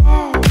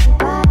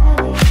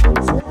 Everybody's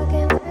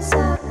looking for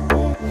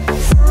something.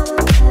 Some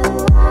of them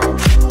want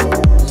to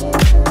use you.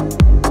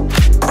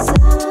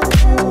 Some of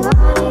them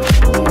want to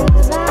be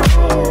used by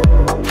you.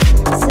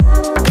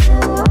 Some of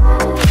them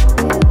want to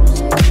abuse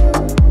you.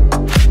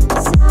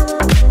 Some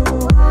of them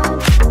want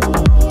to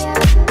be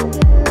abused.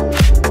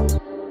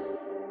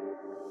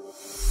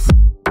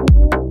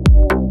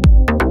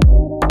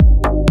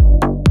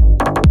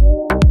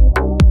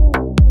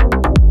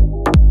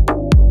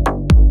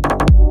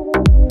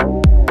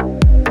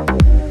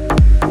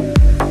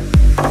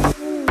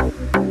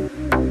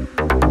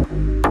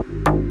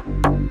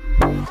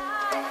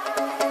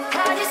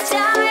 I just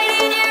died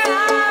in your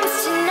arms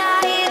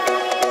tonight.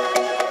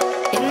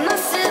 It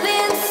must have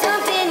been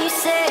something you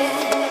said.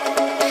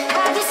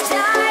 I just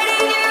died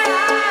in your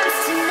arms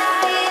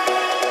tonight.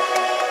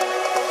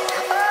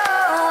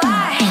 Oh, I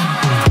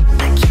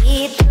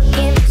keep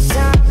looking for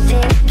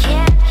something I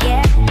can't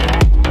get.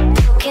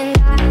 Broken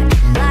heart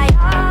lie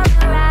all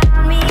around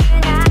me,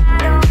 and I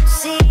don't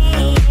see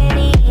an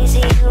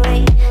easy way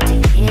to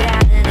get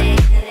out of it.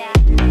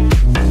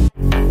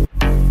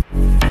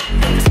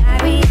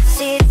 Diary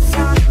sits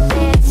on the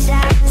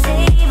bedside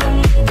table.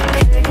 The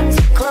curtains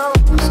are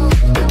closed.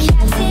 The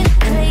cat's in a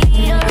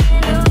cradle.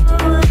 And who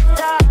would have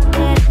thought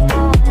that a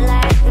boy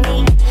like me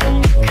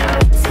could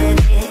come to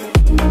this?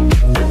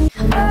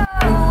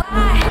 Oh, I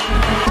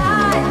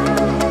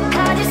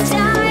just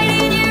died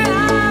in your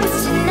arms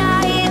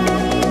tonight.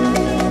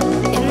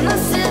 It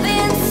must have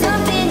been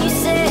something you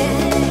said.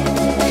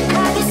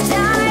 I just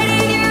died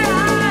in your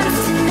arms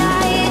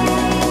tonight.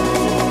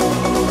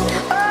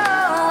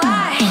 Oh, I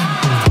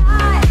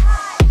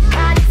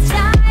just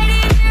died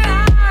in your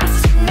arms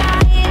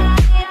tonight.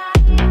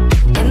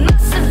 It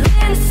must have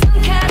been some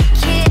kind of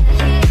kiss.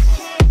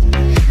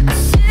 I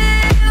should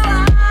have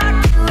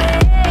walked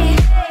away.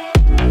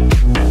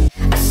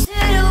 I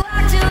should have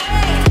walked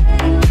away.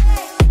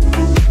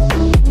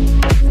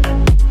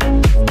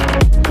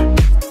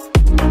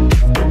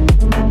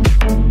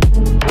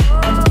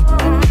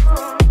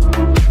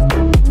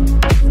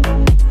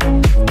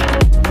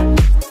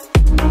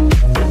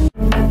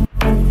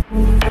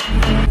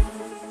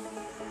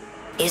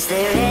 Is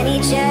there any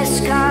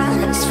just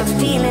cause for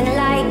feeling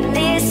like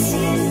this?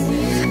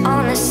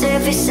 On the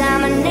surface,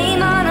 I'm a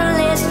name on a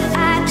list.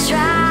 I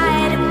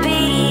try to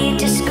be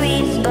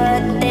discreet,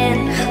 but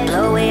then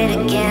blow it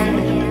again.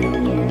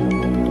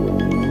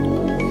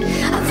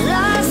 I've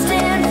lost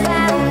and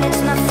found,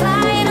 it's my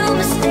final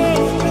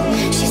mistake.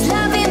 She's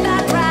loving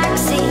by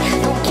proxy,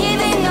 no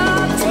giving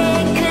or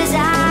take. 'Cause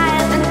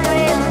I've been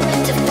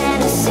thrilled to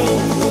fantasy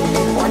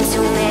one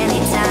too many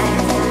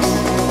times.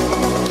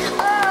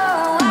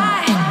 Oh, I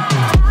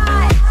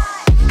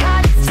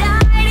just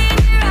died in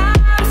your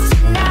arms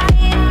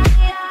tonight.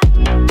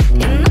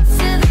 It must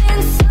have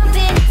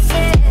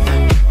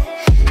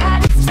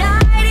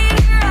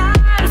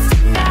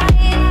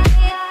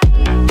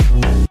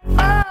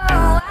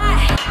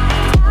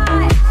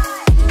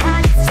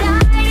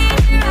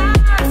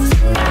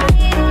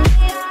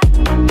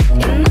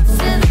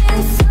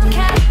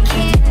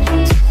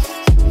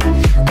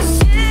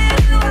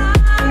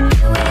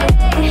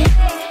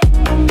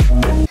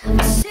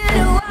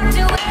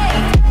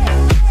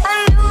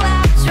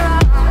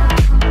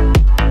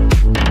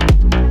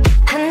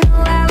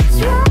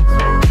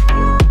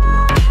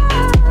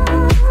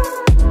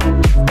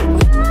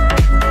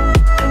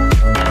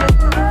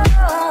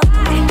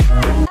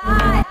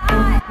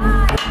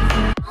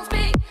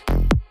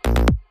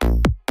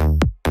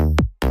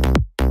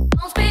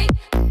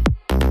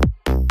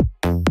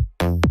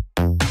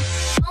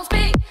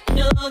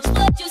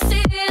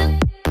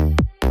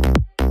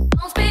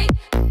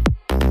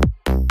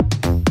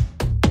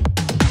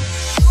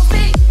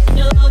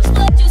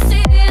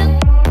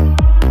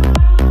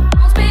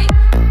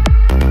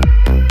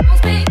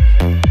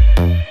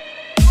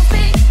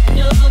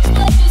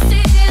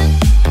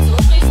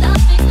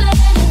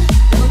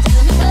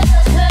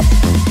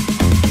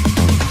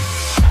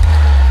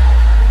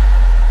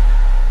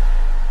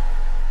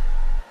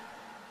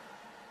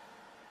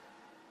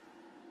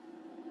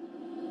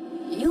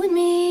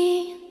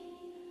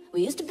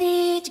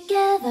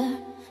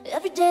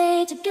every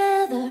day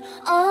together,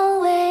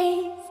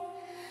 always.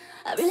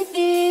 I really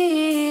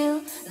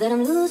feel that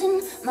I'm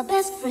losing my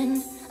best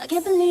friend. I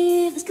can't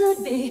believe this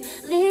could be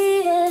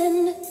the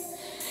end.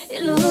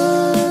 It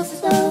looks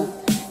as though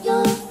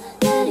you're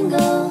letting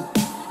go,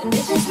 and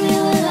if it's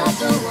real, well, I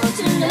don't want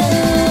to know.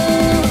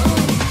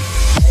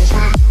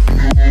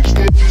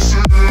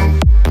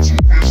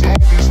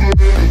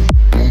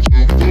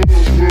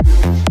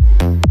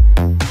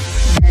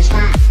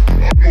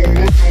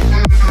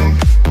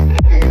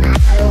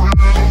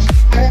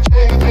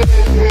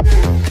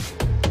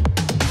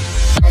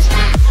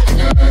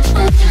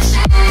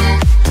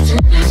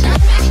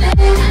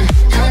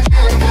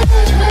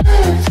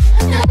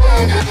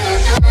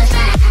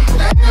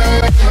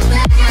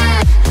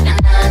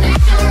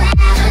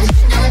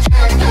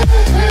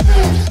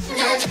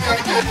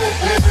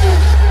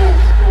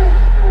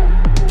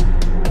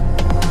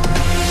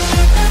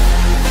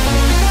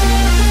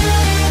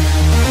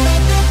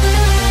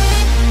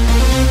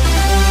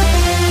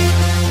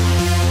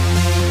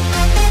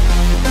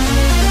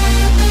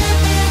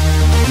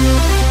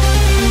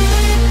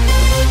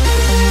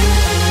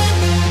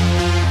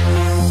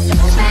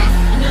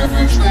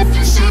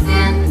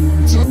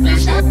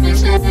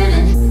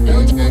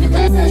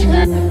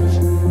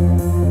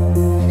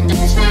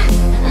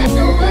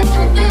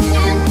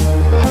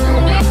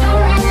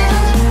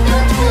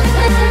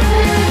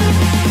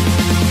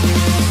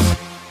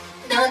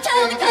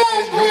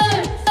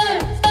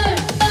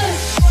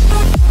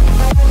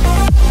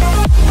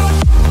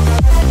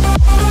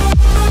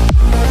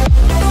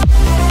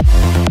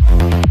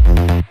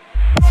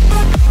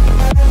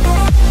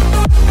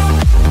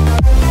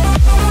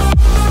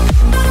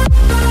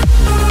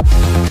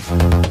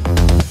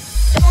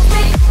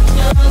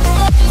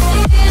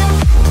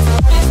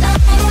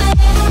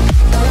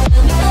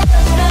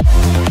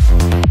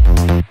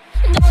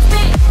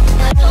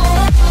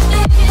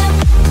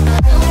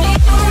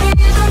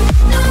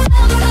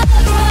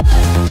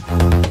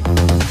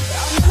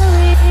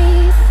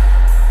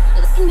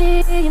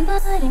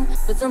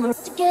 But some are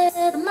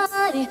together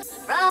mighty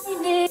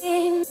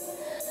frightening.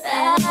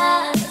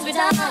 As we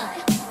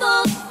die,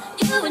 both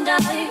you and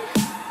I,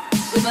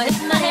 with my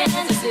head in my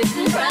hands, we sit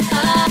and cry.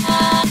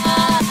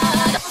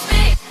 Don't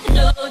speak,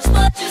 know just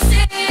what you're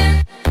seeing,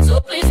 so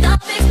please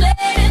stop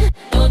explaining.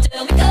 Don't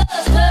tell me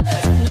 'cause it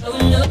hurts. No,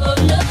 no, no.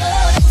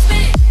 Don't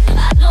speak,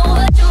 I know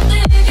what you're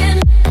thinking,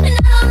 and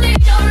I don't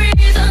need your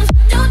reasons.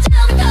 Don't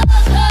tell me 'cause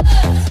it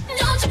hurts.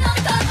 Don't tell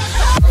me 'cause it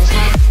hurts. Don't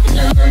speak,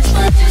 know just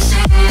what you're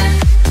seeing,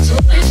 so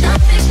please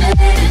stop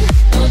explaining.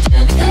 Don't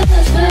tell me 'cause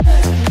it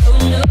hurts. No,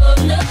 no,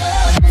 no.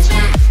 Don't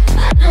speak,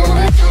 I know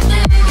what you're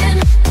thinking,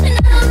 and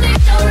I don't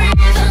need your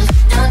reasons.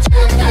 Don't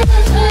tell me 'cause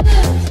it hurts.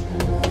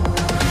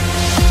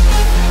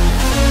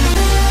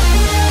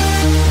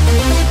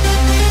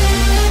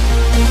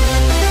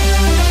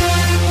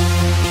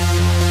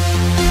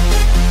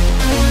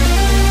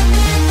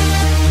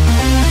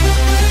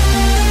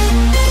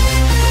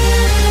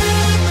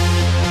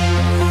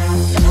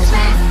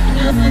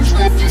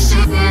 What you're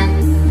saying,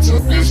 so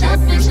please stop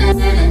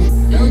explaining.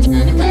 Don't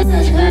tell me 'cause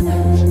it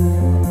hurts.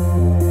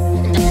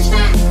 Don't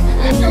stop,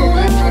 I know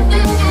what you're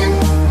thinking,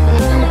 I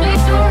don't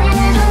need your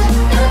reasons.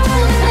 Don't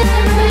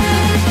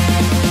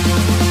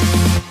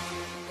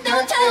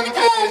tell me 'cause it hurts. Don't tell me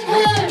 'cause it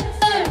hurts.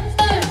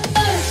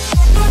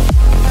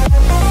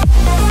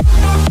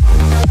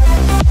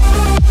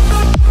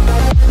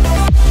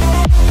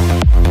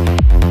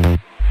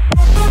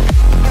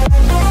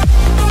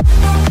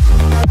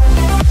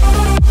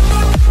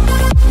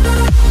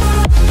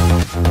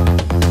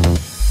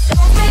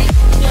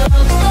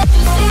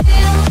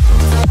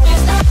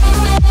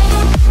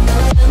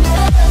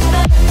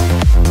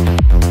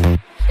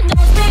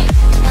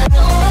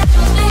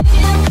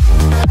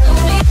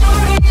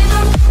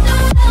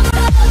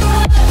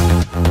 Don't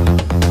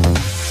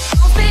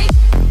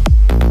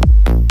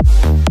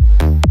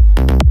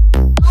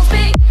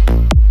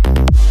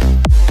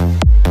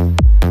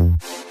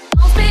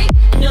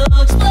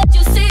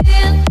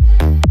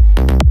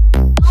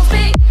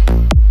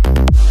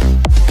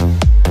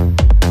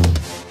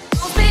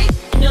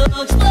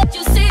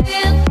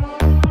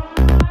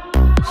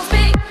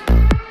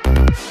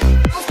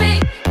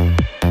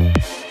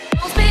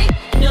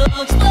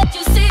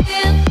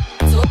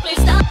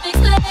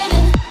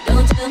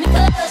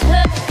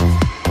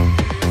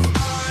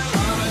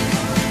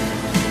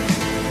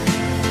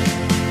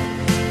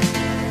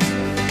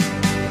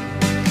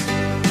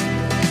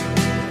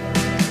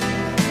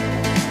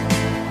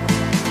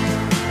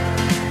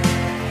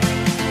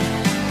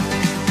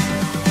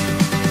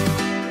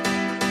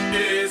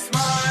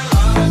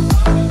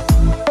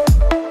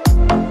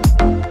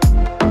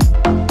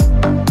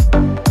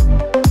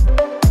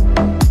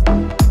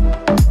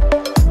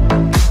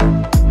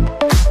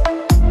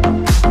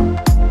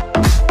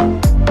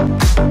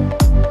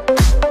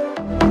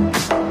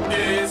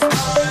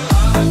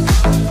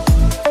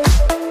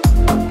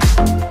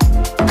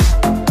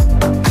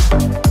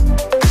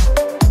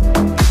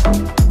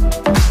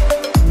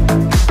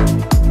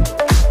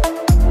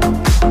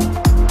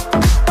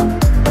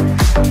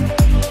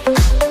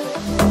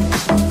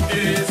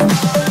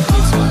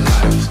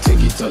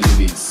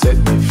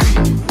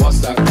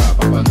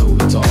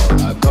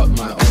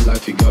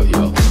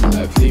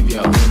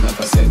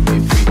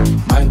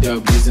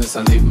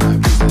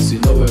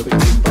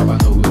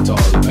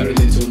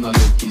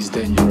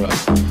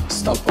dangerous.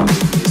 Stop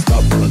bugging me,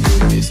 stop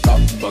bothering me, stop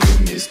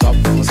bugging me, stop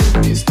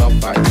fussing me, stop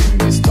fighting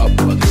me, stop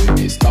bothering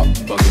me, stop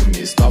bugging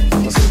me, stop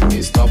fussing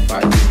me, stop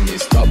fighting me,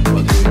 stop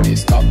bothering me,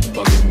 stop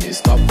bugging me,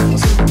 stop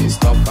fussing me,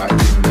 stop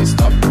fighting me,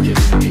 stop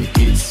killing me.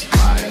 It's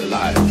my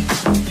life.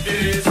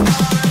 It's my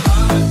life.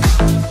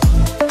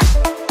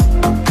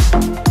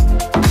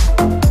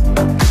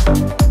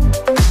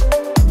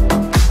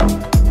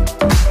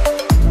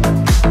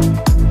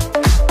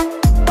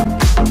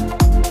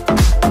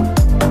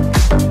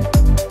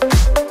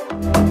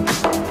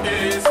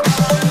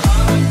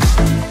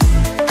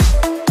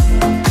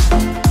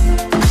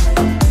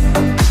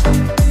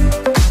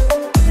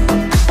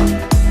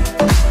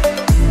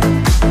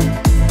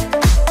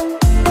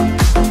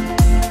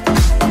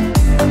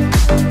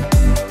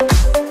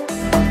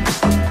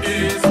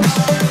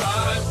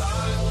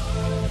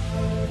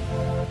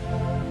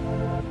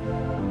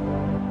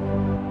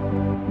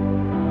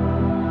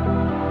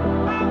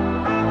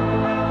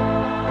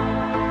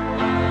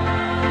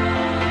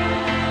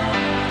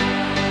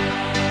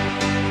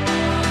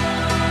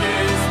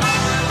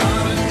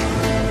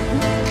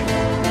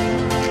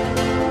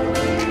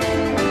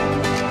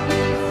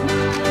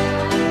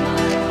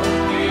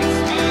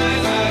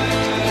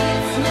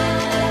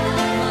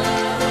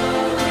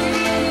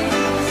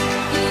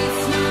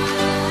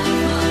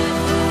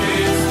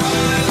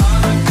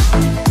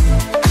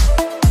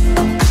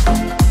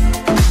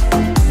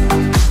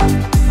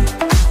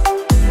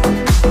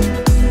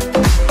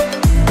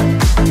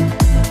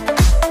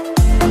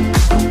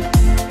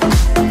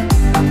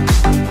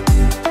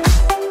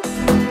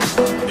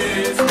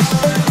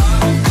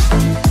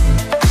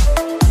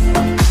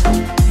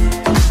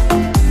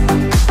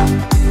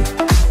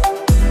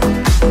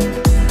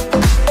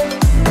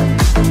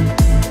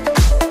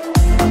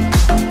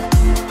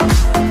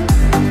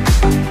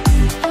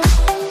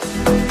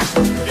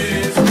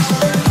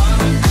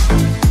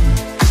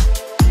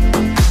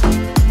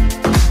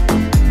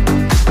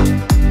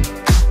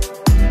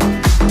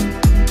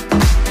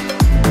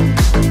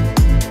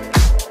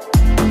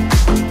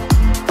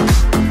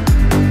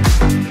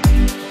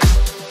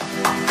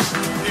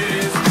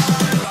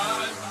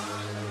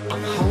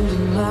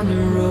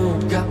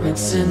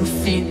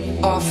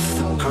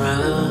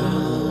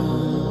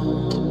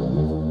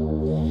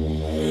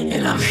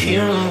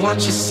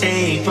 What you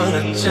say, but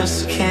I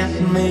just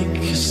can't make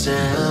a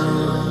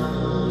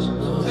sound.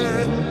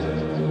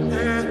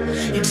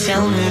 You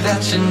tell me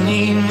that you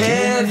need me,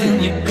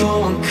 then you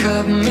go and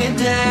cut me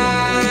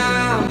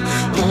down.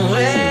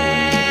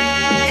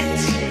 Wait,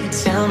 you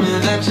tell me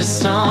that you're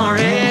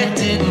sorry,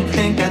 didn't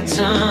think I'd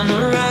turn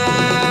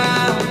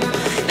around.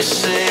 You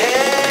say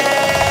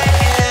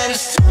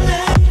it's too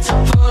late to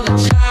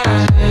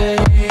apologize.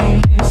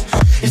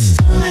 It's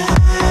too late.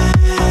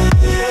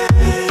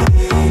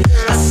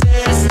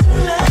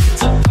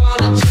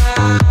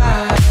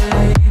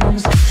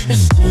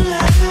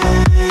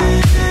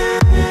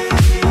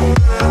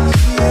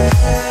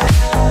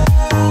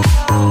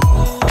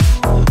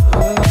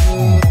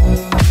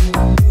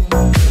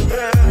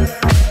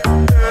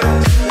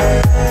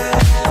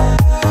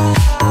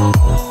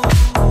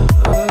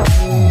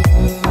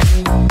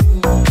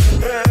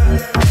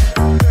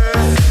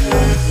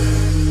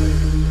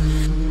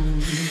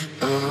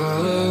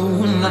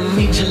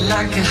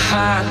 Like a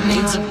heart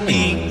needs a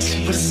beat,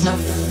 but it's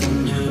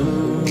nothing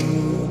new.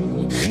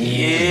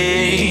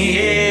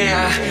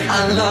 Yeah,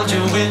 I loved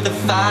you with the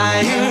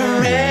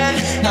fire red,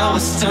 now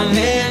it's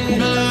turning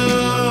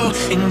blue.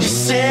 And you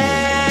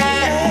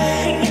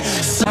say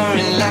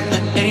sorry like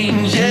the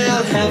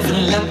angel,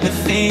 heaven let me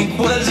think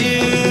was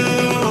you.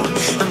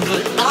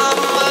 But I'm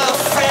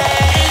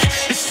afraid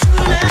it's too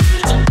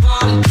late to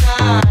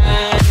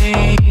apologize.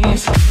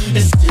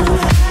 It's too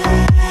late.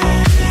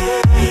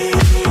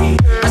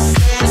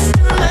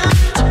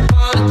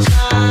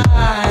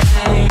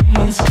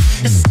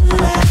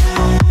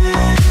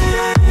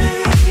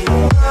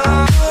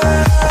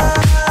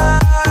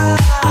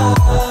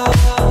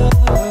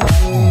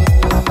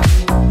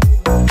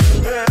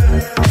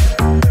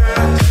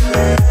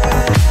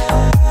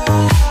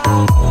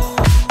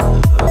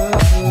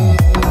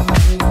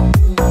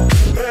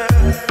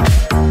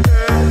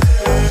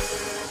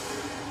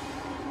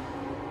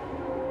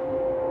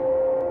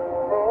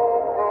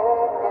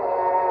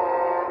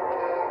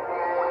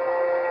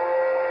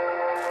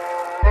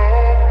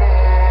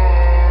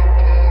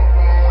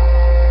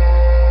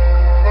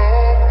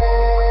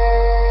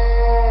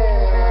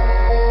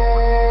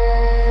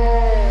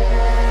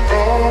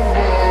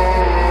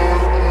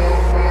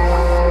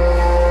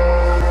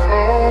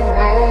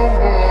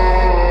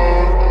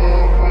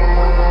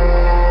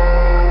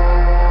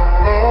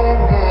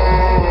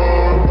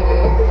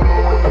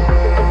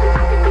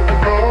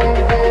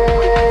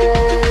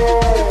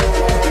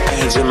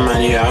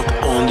 Maniac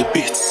on the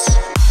beats.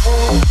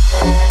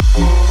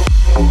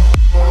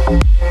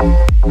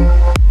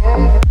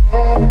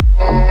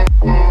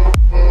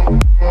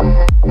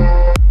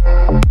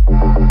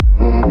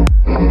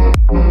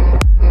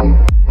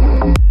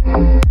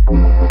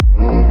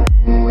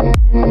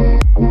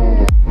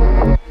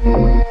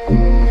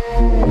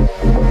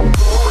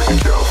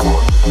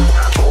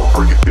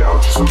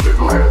 Some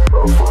little head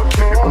love fun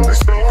nigga, but they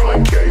stay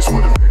playing games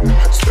with a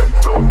nigga. Spend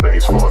throwing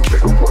names for a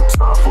nigga. One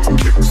time for you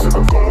niggas that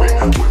are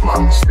going with my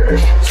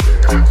stash.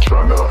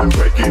 Tryna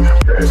make it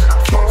fast.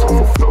 Fuck off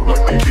a flow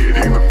like they did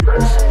in the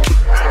past.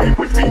 Ain't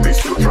with me, they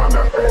still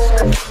tryna ask.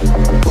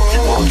 Fuck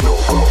you wanna know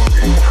about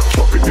me?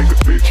 Fuck a nigga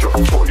bitch up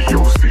 40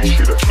 OC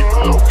shit, I keep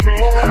it low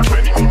key.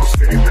 Many people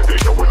say that they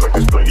know it like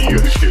there's plenty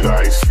of this shit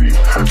I ain't see.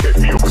 Get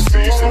me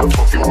overseas in the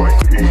fucking white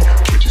tee.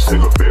 Bitches in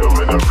the film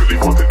and I really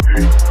want the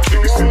dick.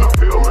 Niggas in the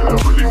film and I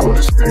really want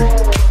to stick.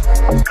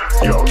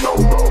 Y'all know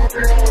about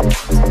me.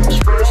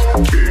 Stress,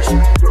 peace,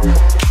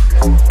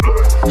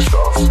 blood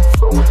stops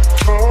flowing.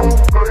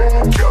 Brain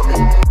got me.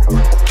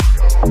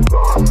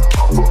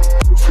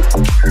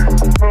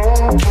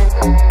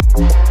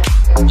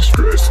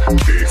 Stress,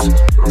 peace,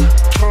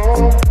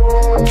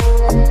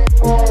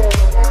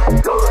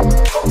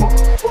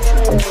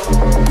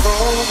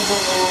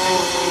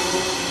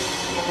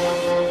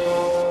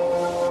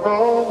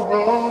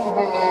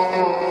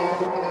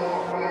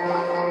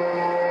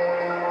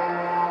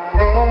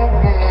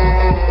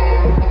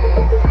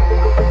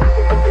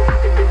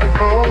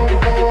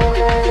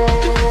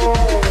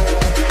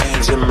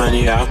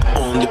 Maniac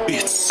on the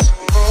beats.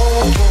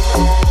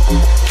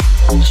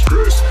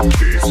 stress,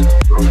 peace,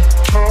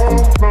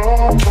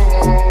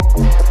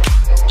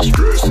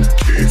 stress,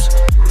 peace.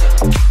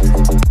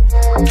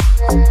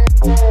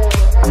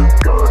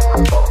 Gun,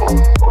 papa,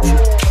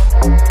 motion.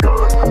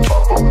 Gun,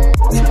 papa,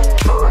 motion.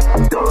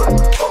 Gun,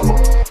 papa,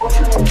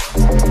 motion.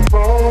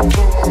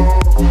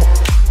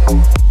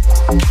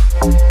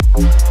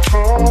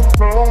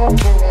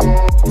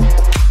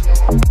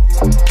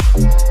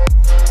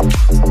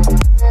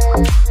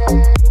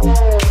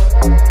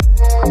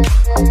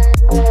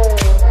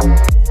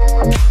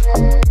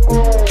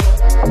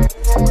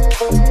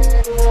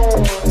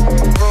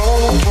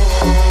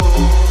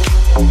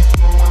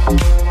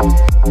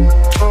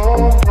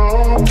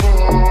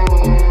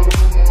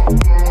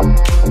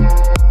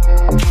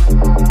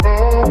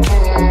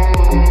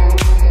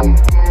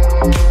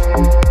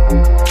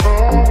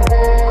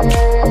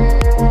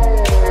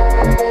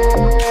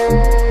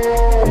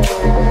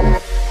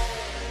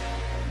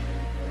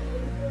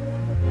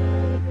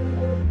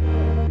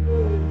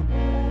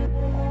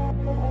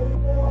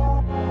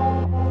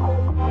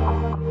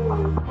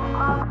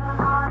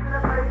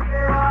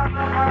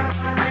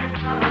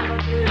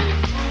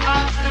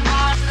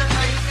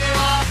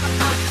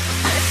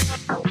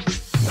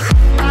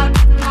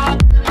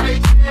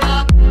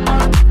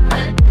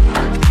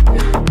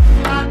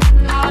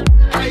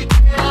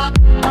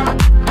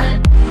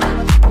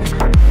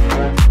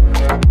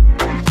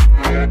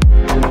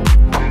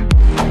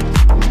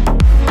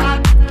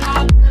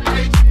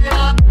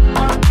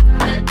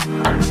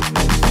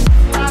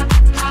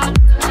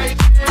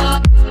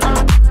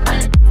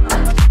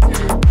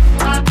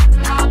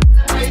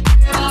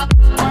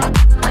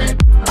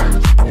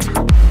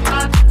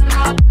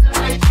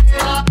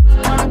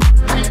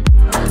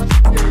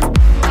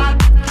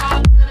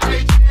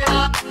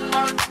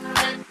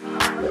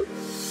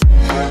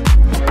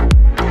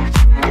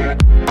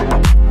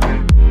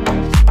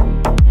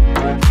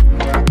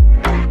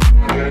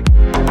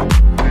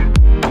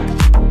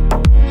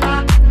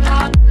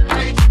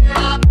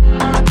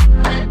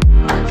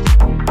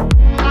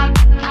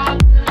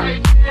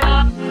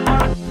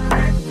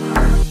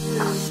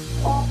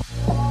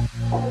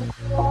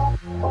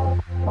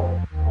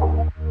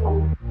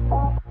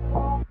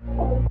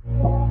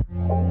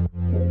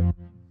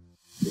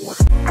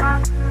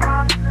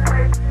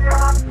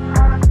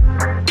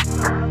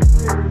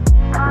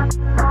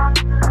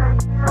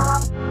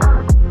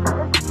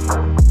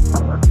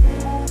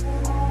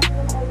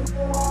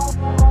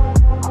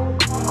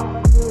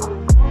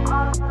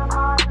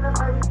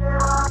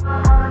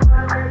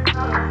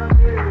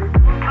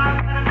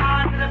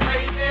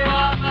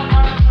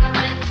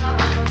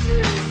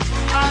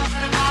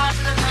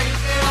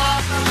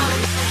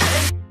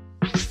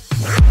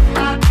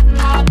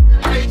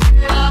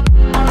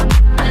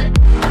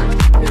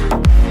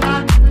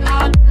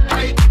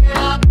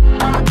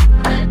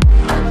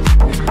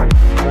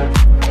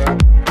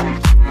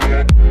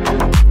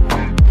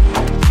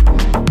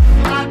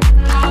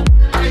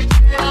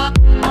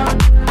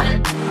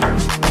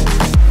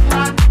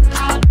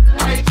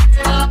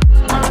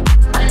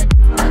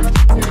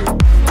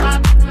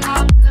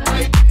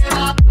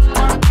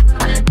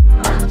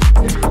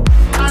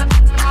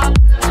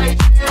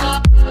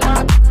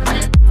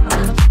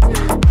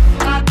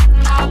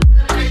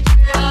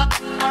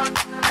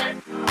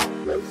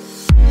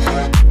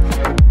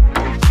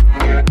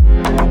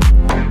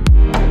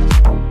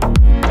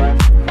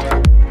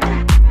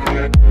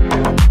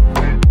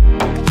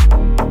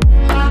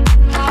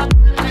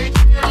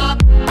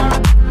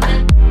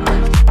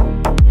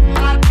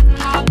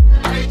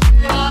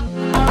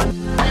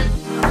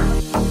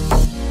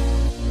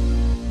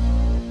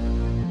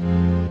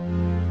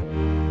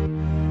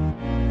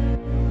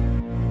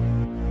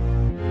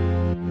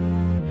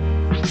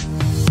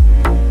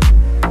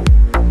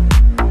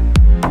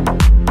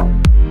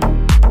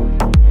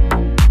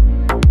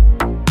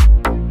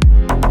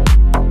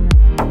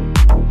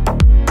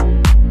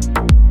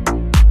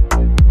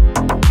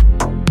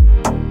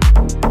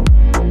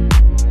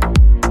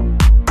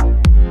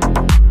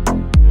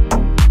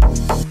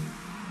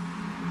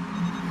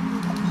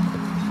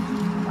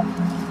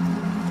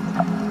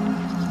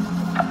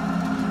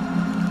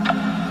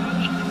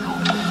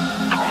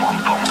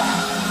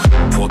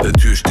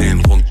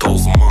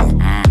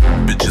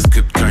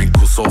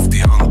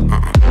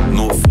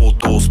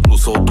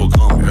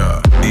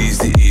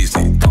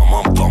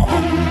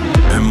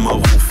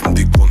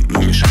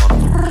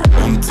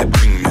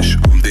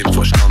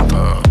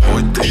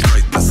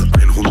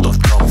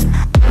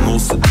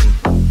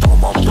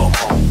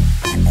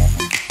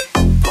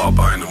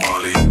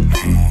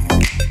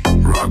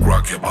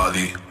 your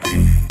body.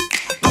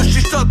 Durch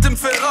die Stadt im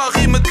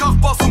Ferrari mit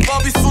Kachbars und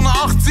Barbies zu ner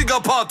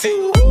 80er-Party.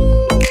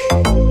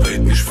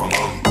 Red nicht von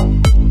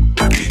an,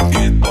 der Beat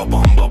geht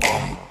babam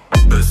babam.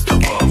 Beste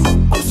Ware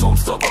aus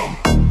Amsterdam.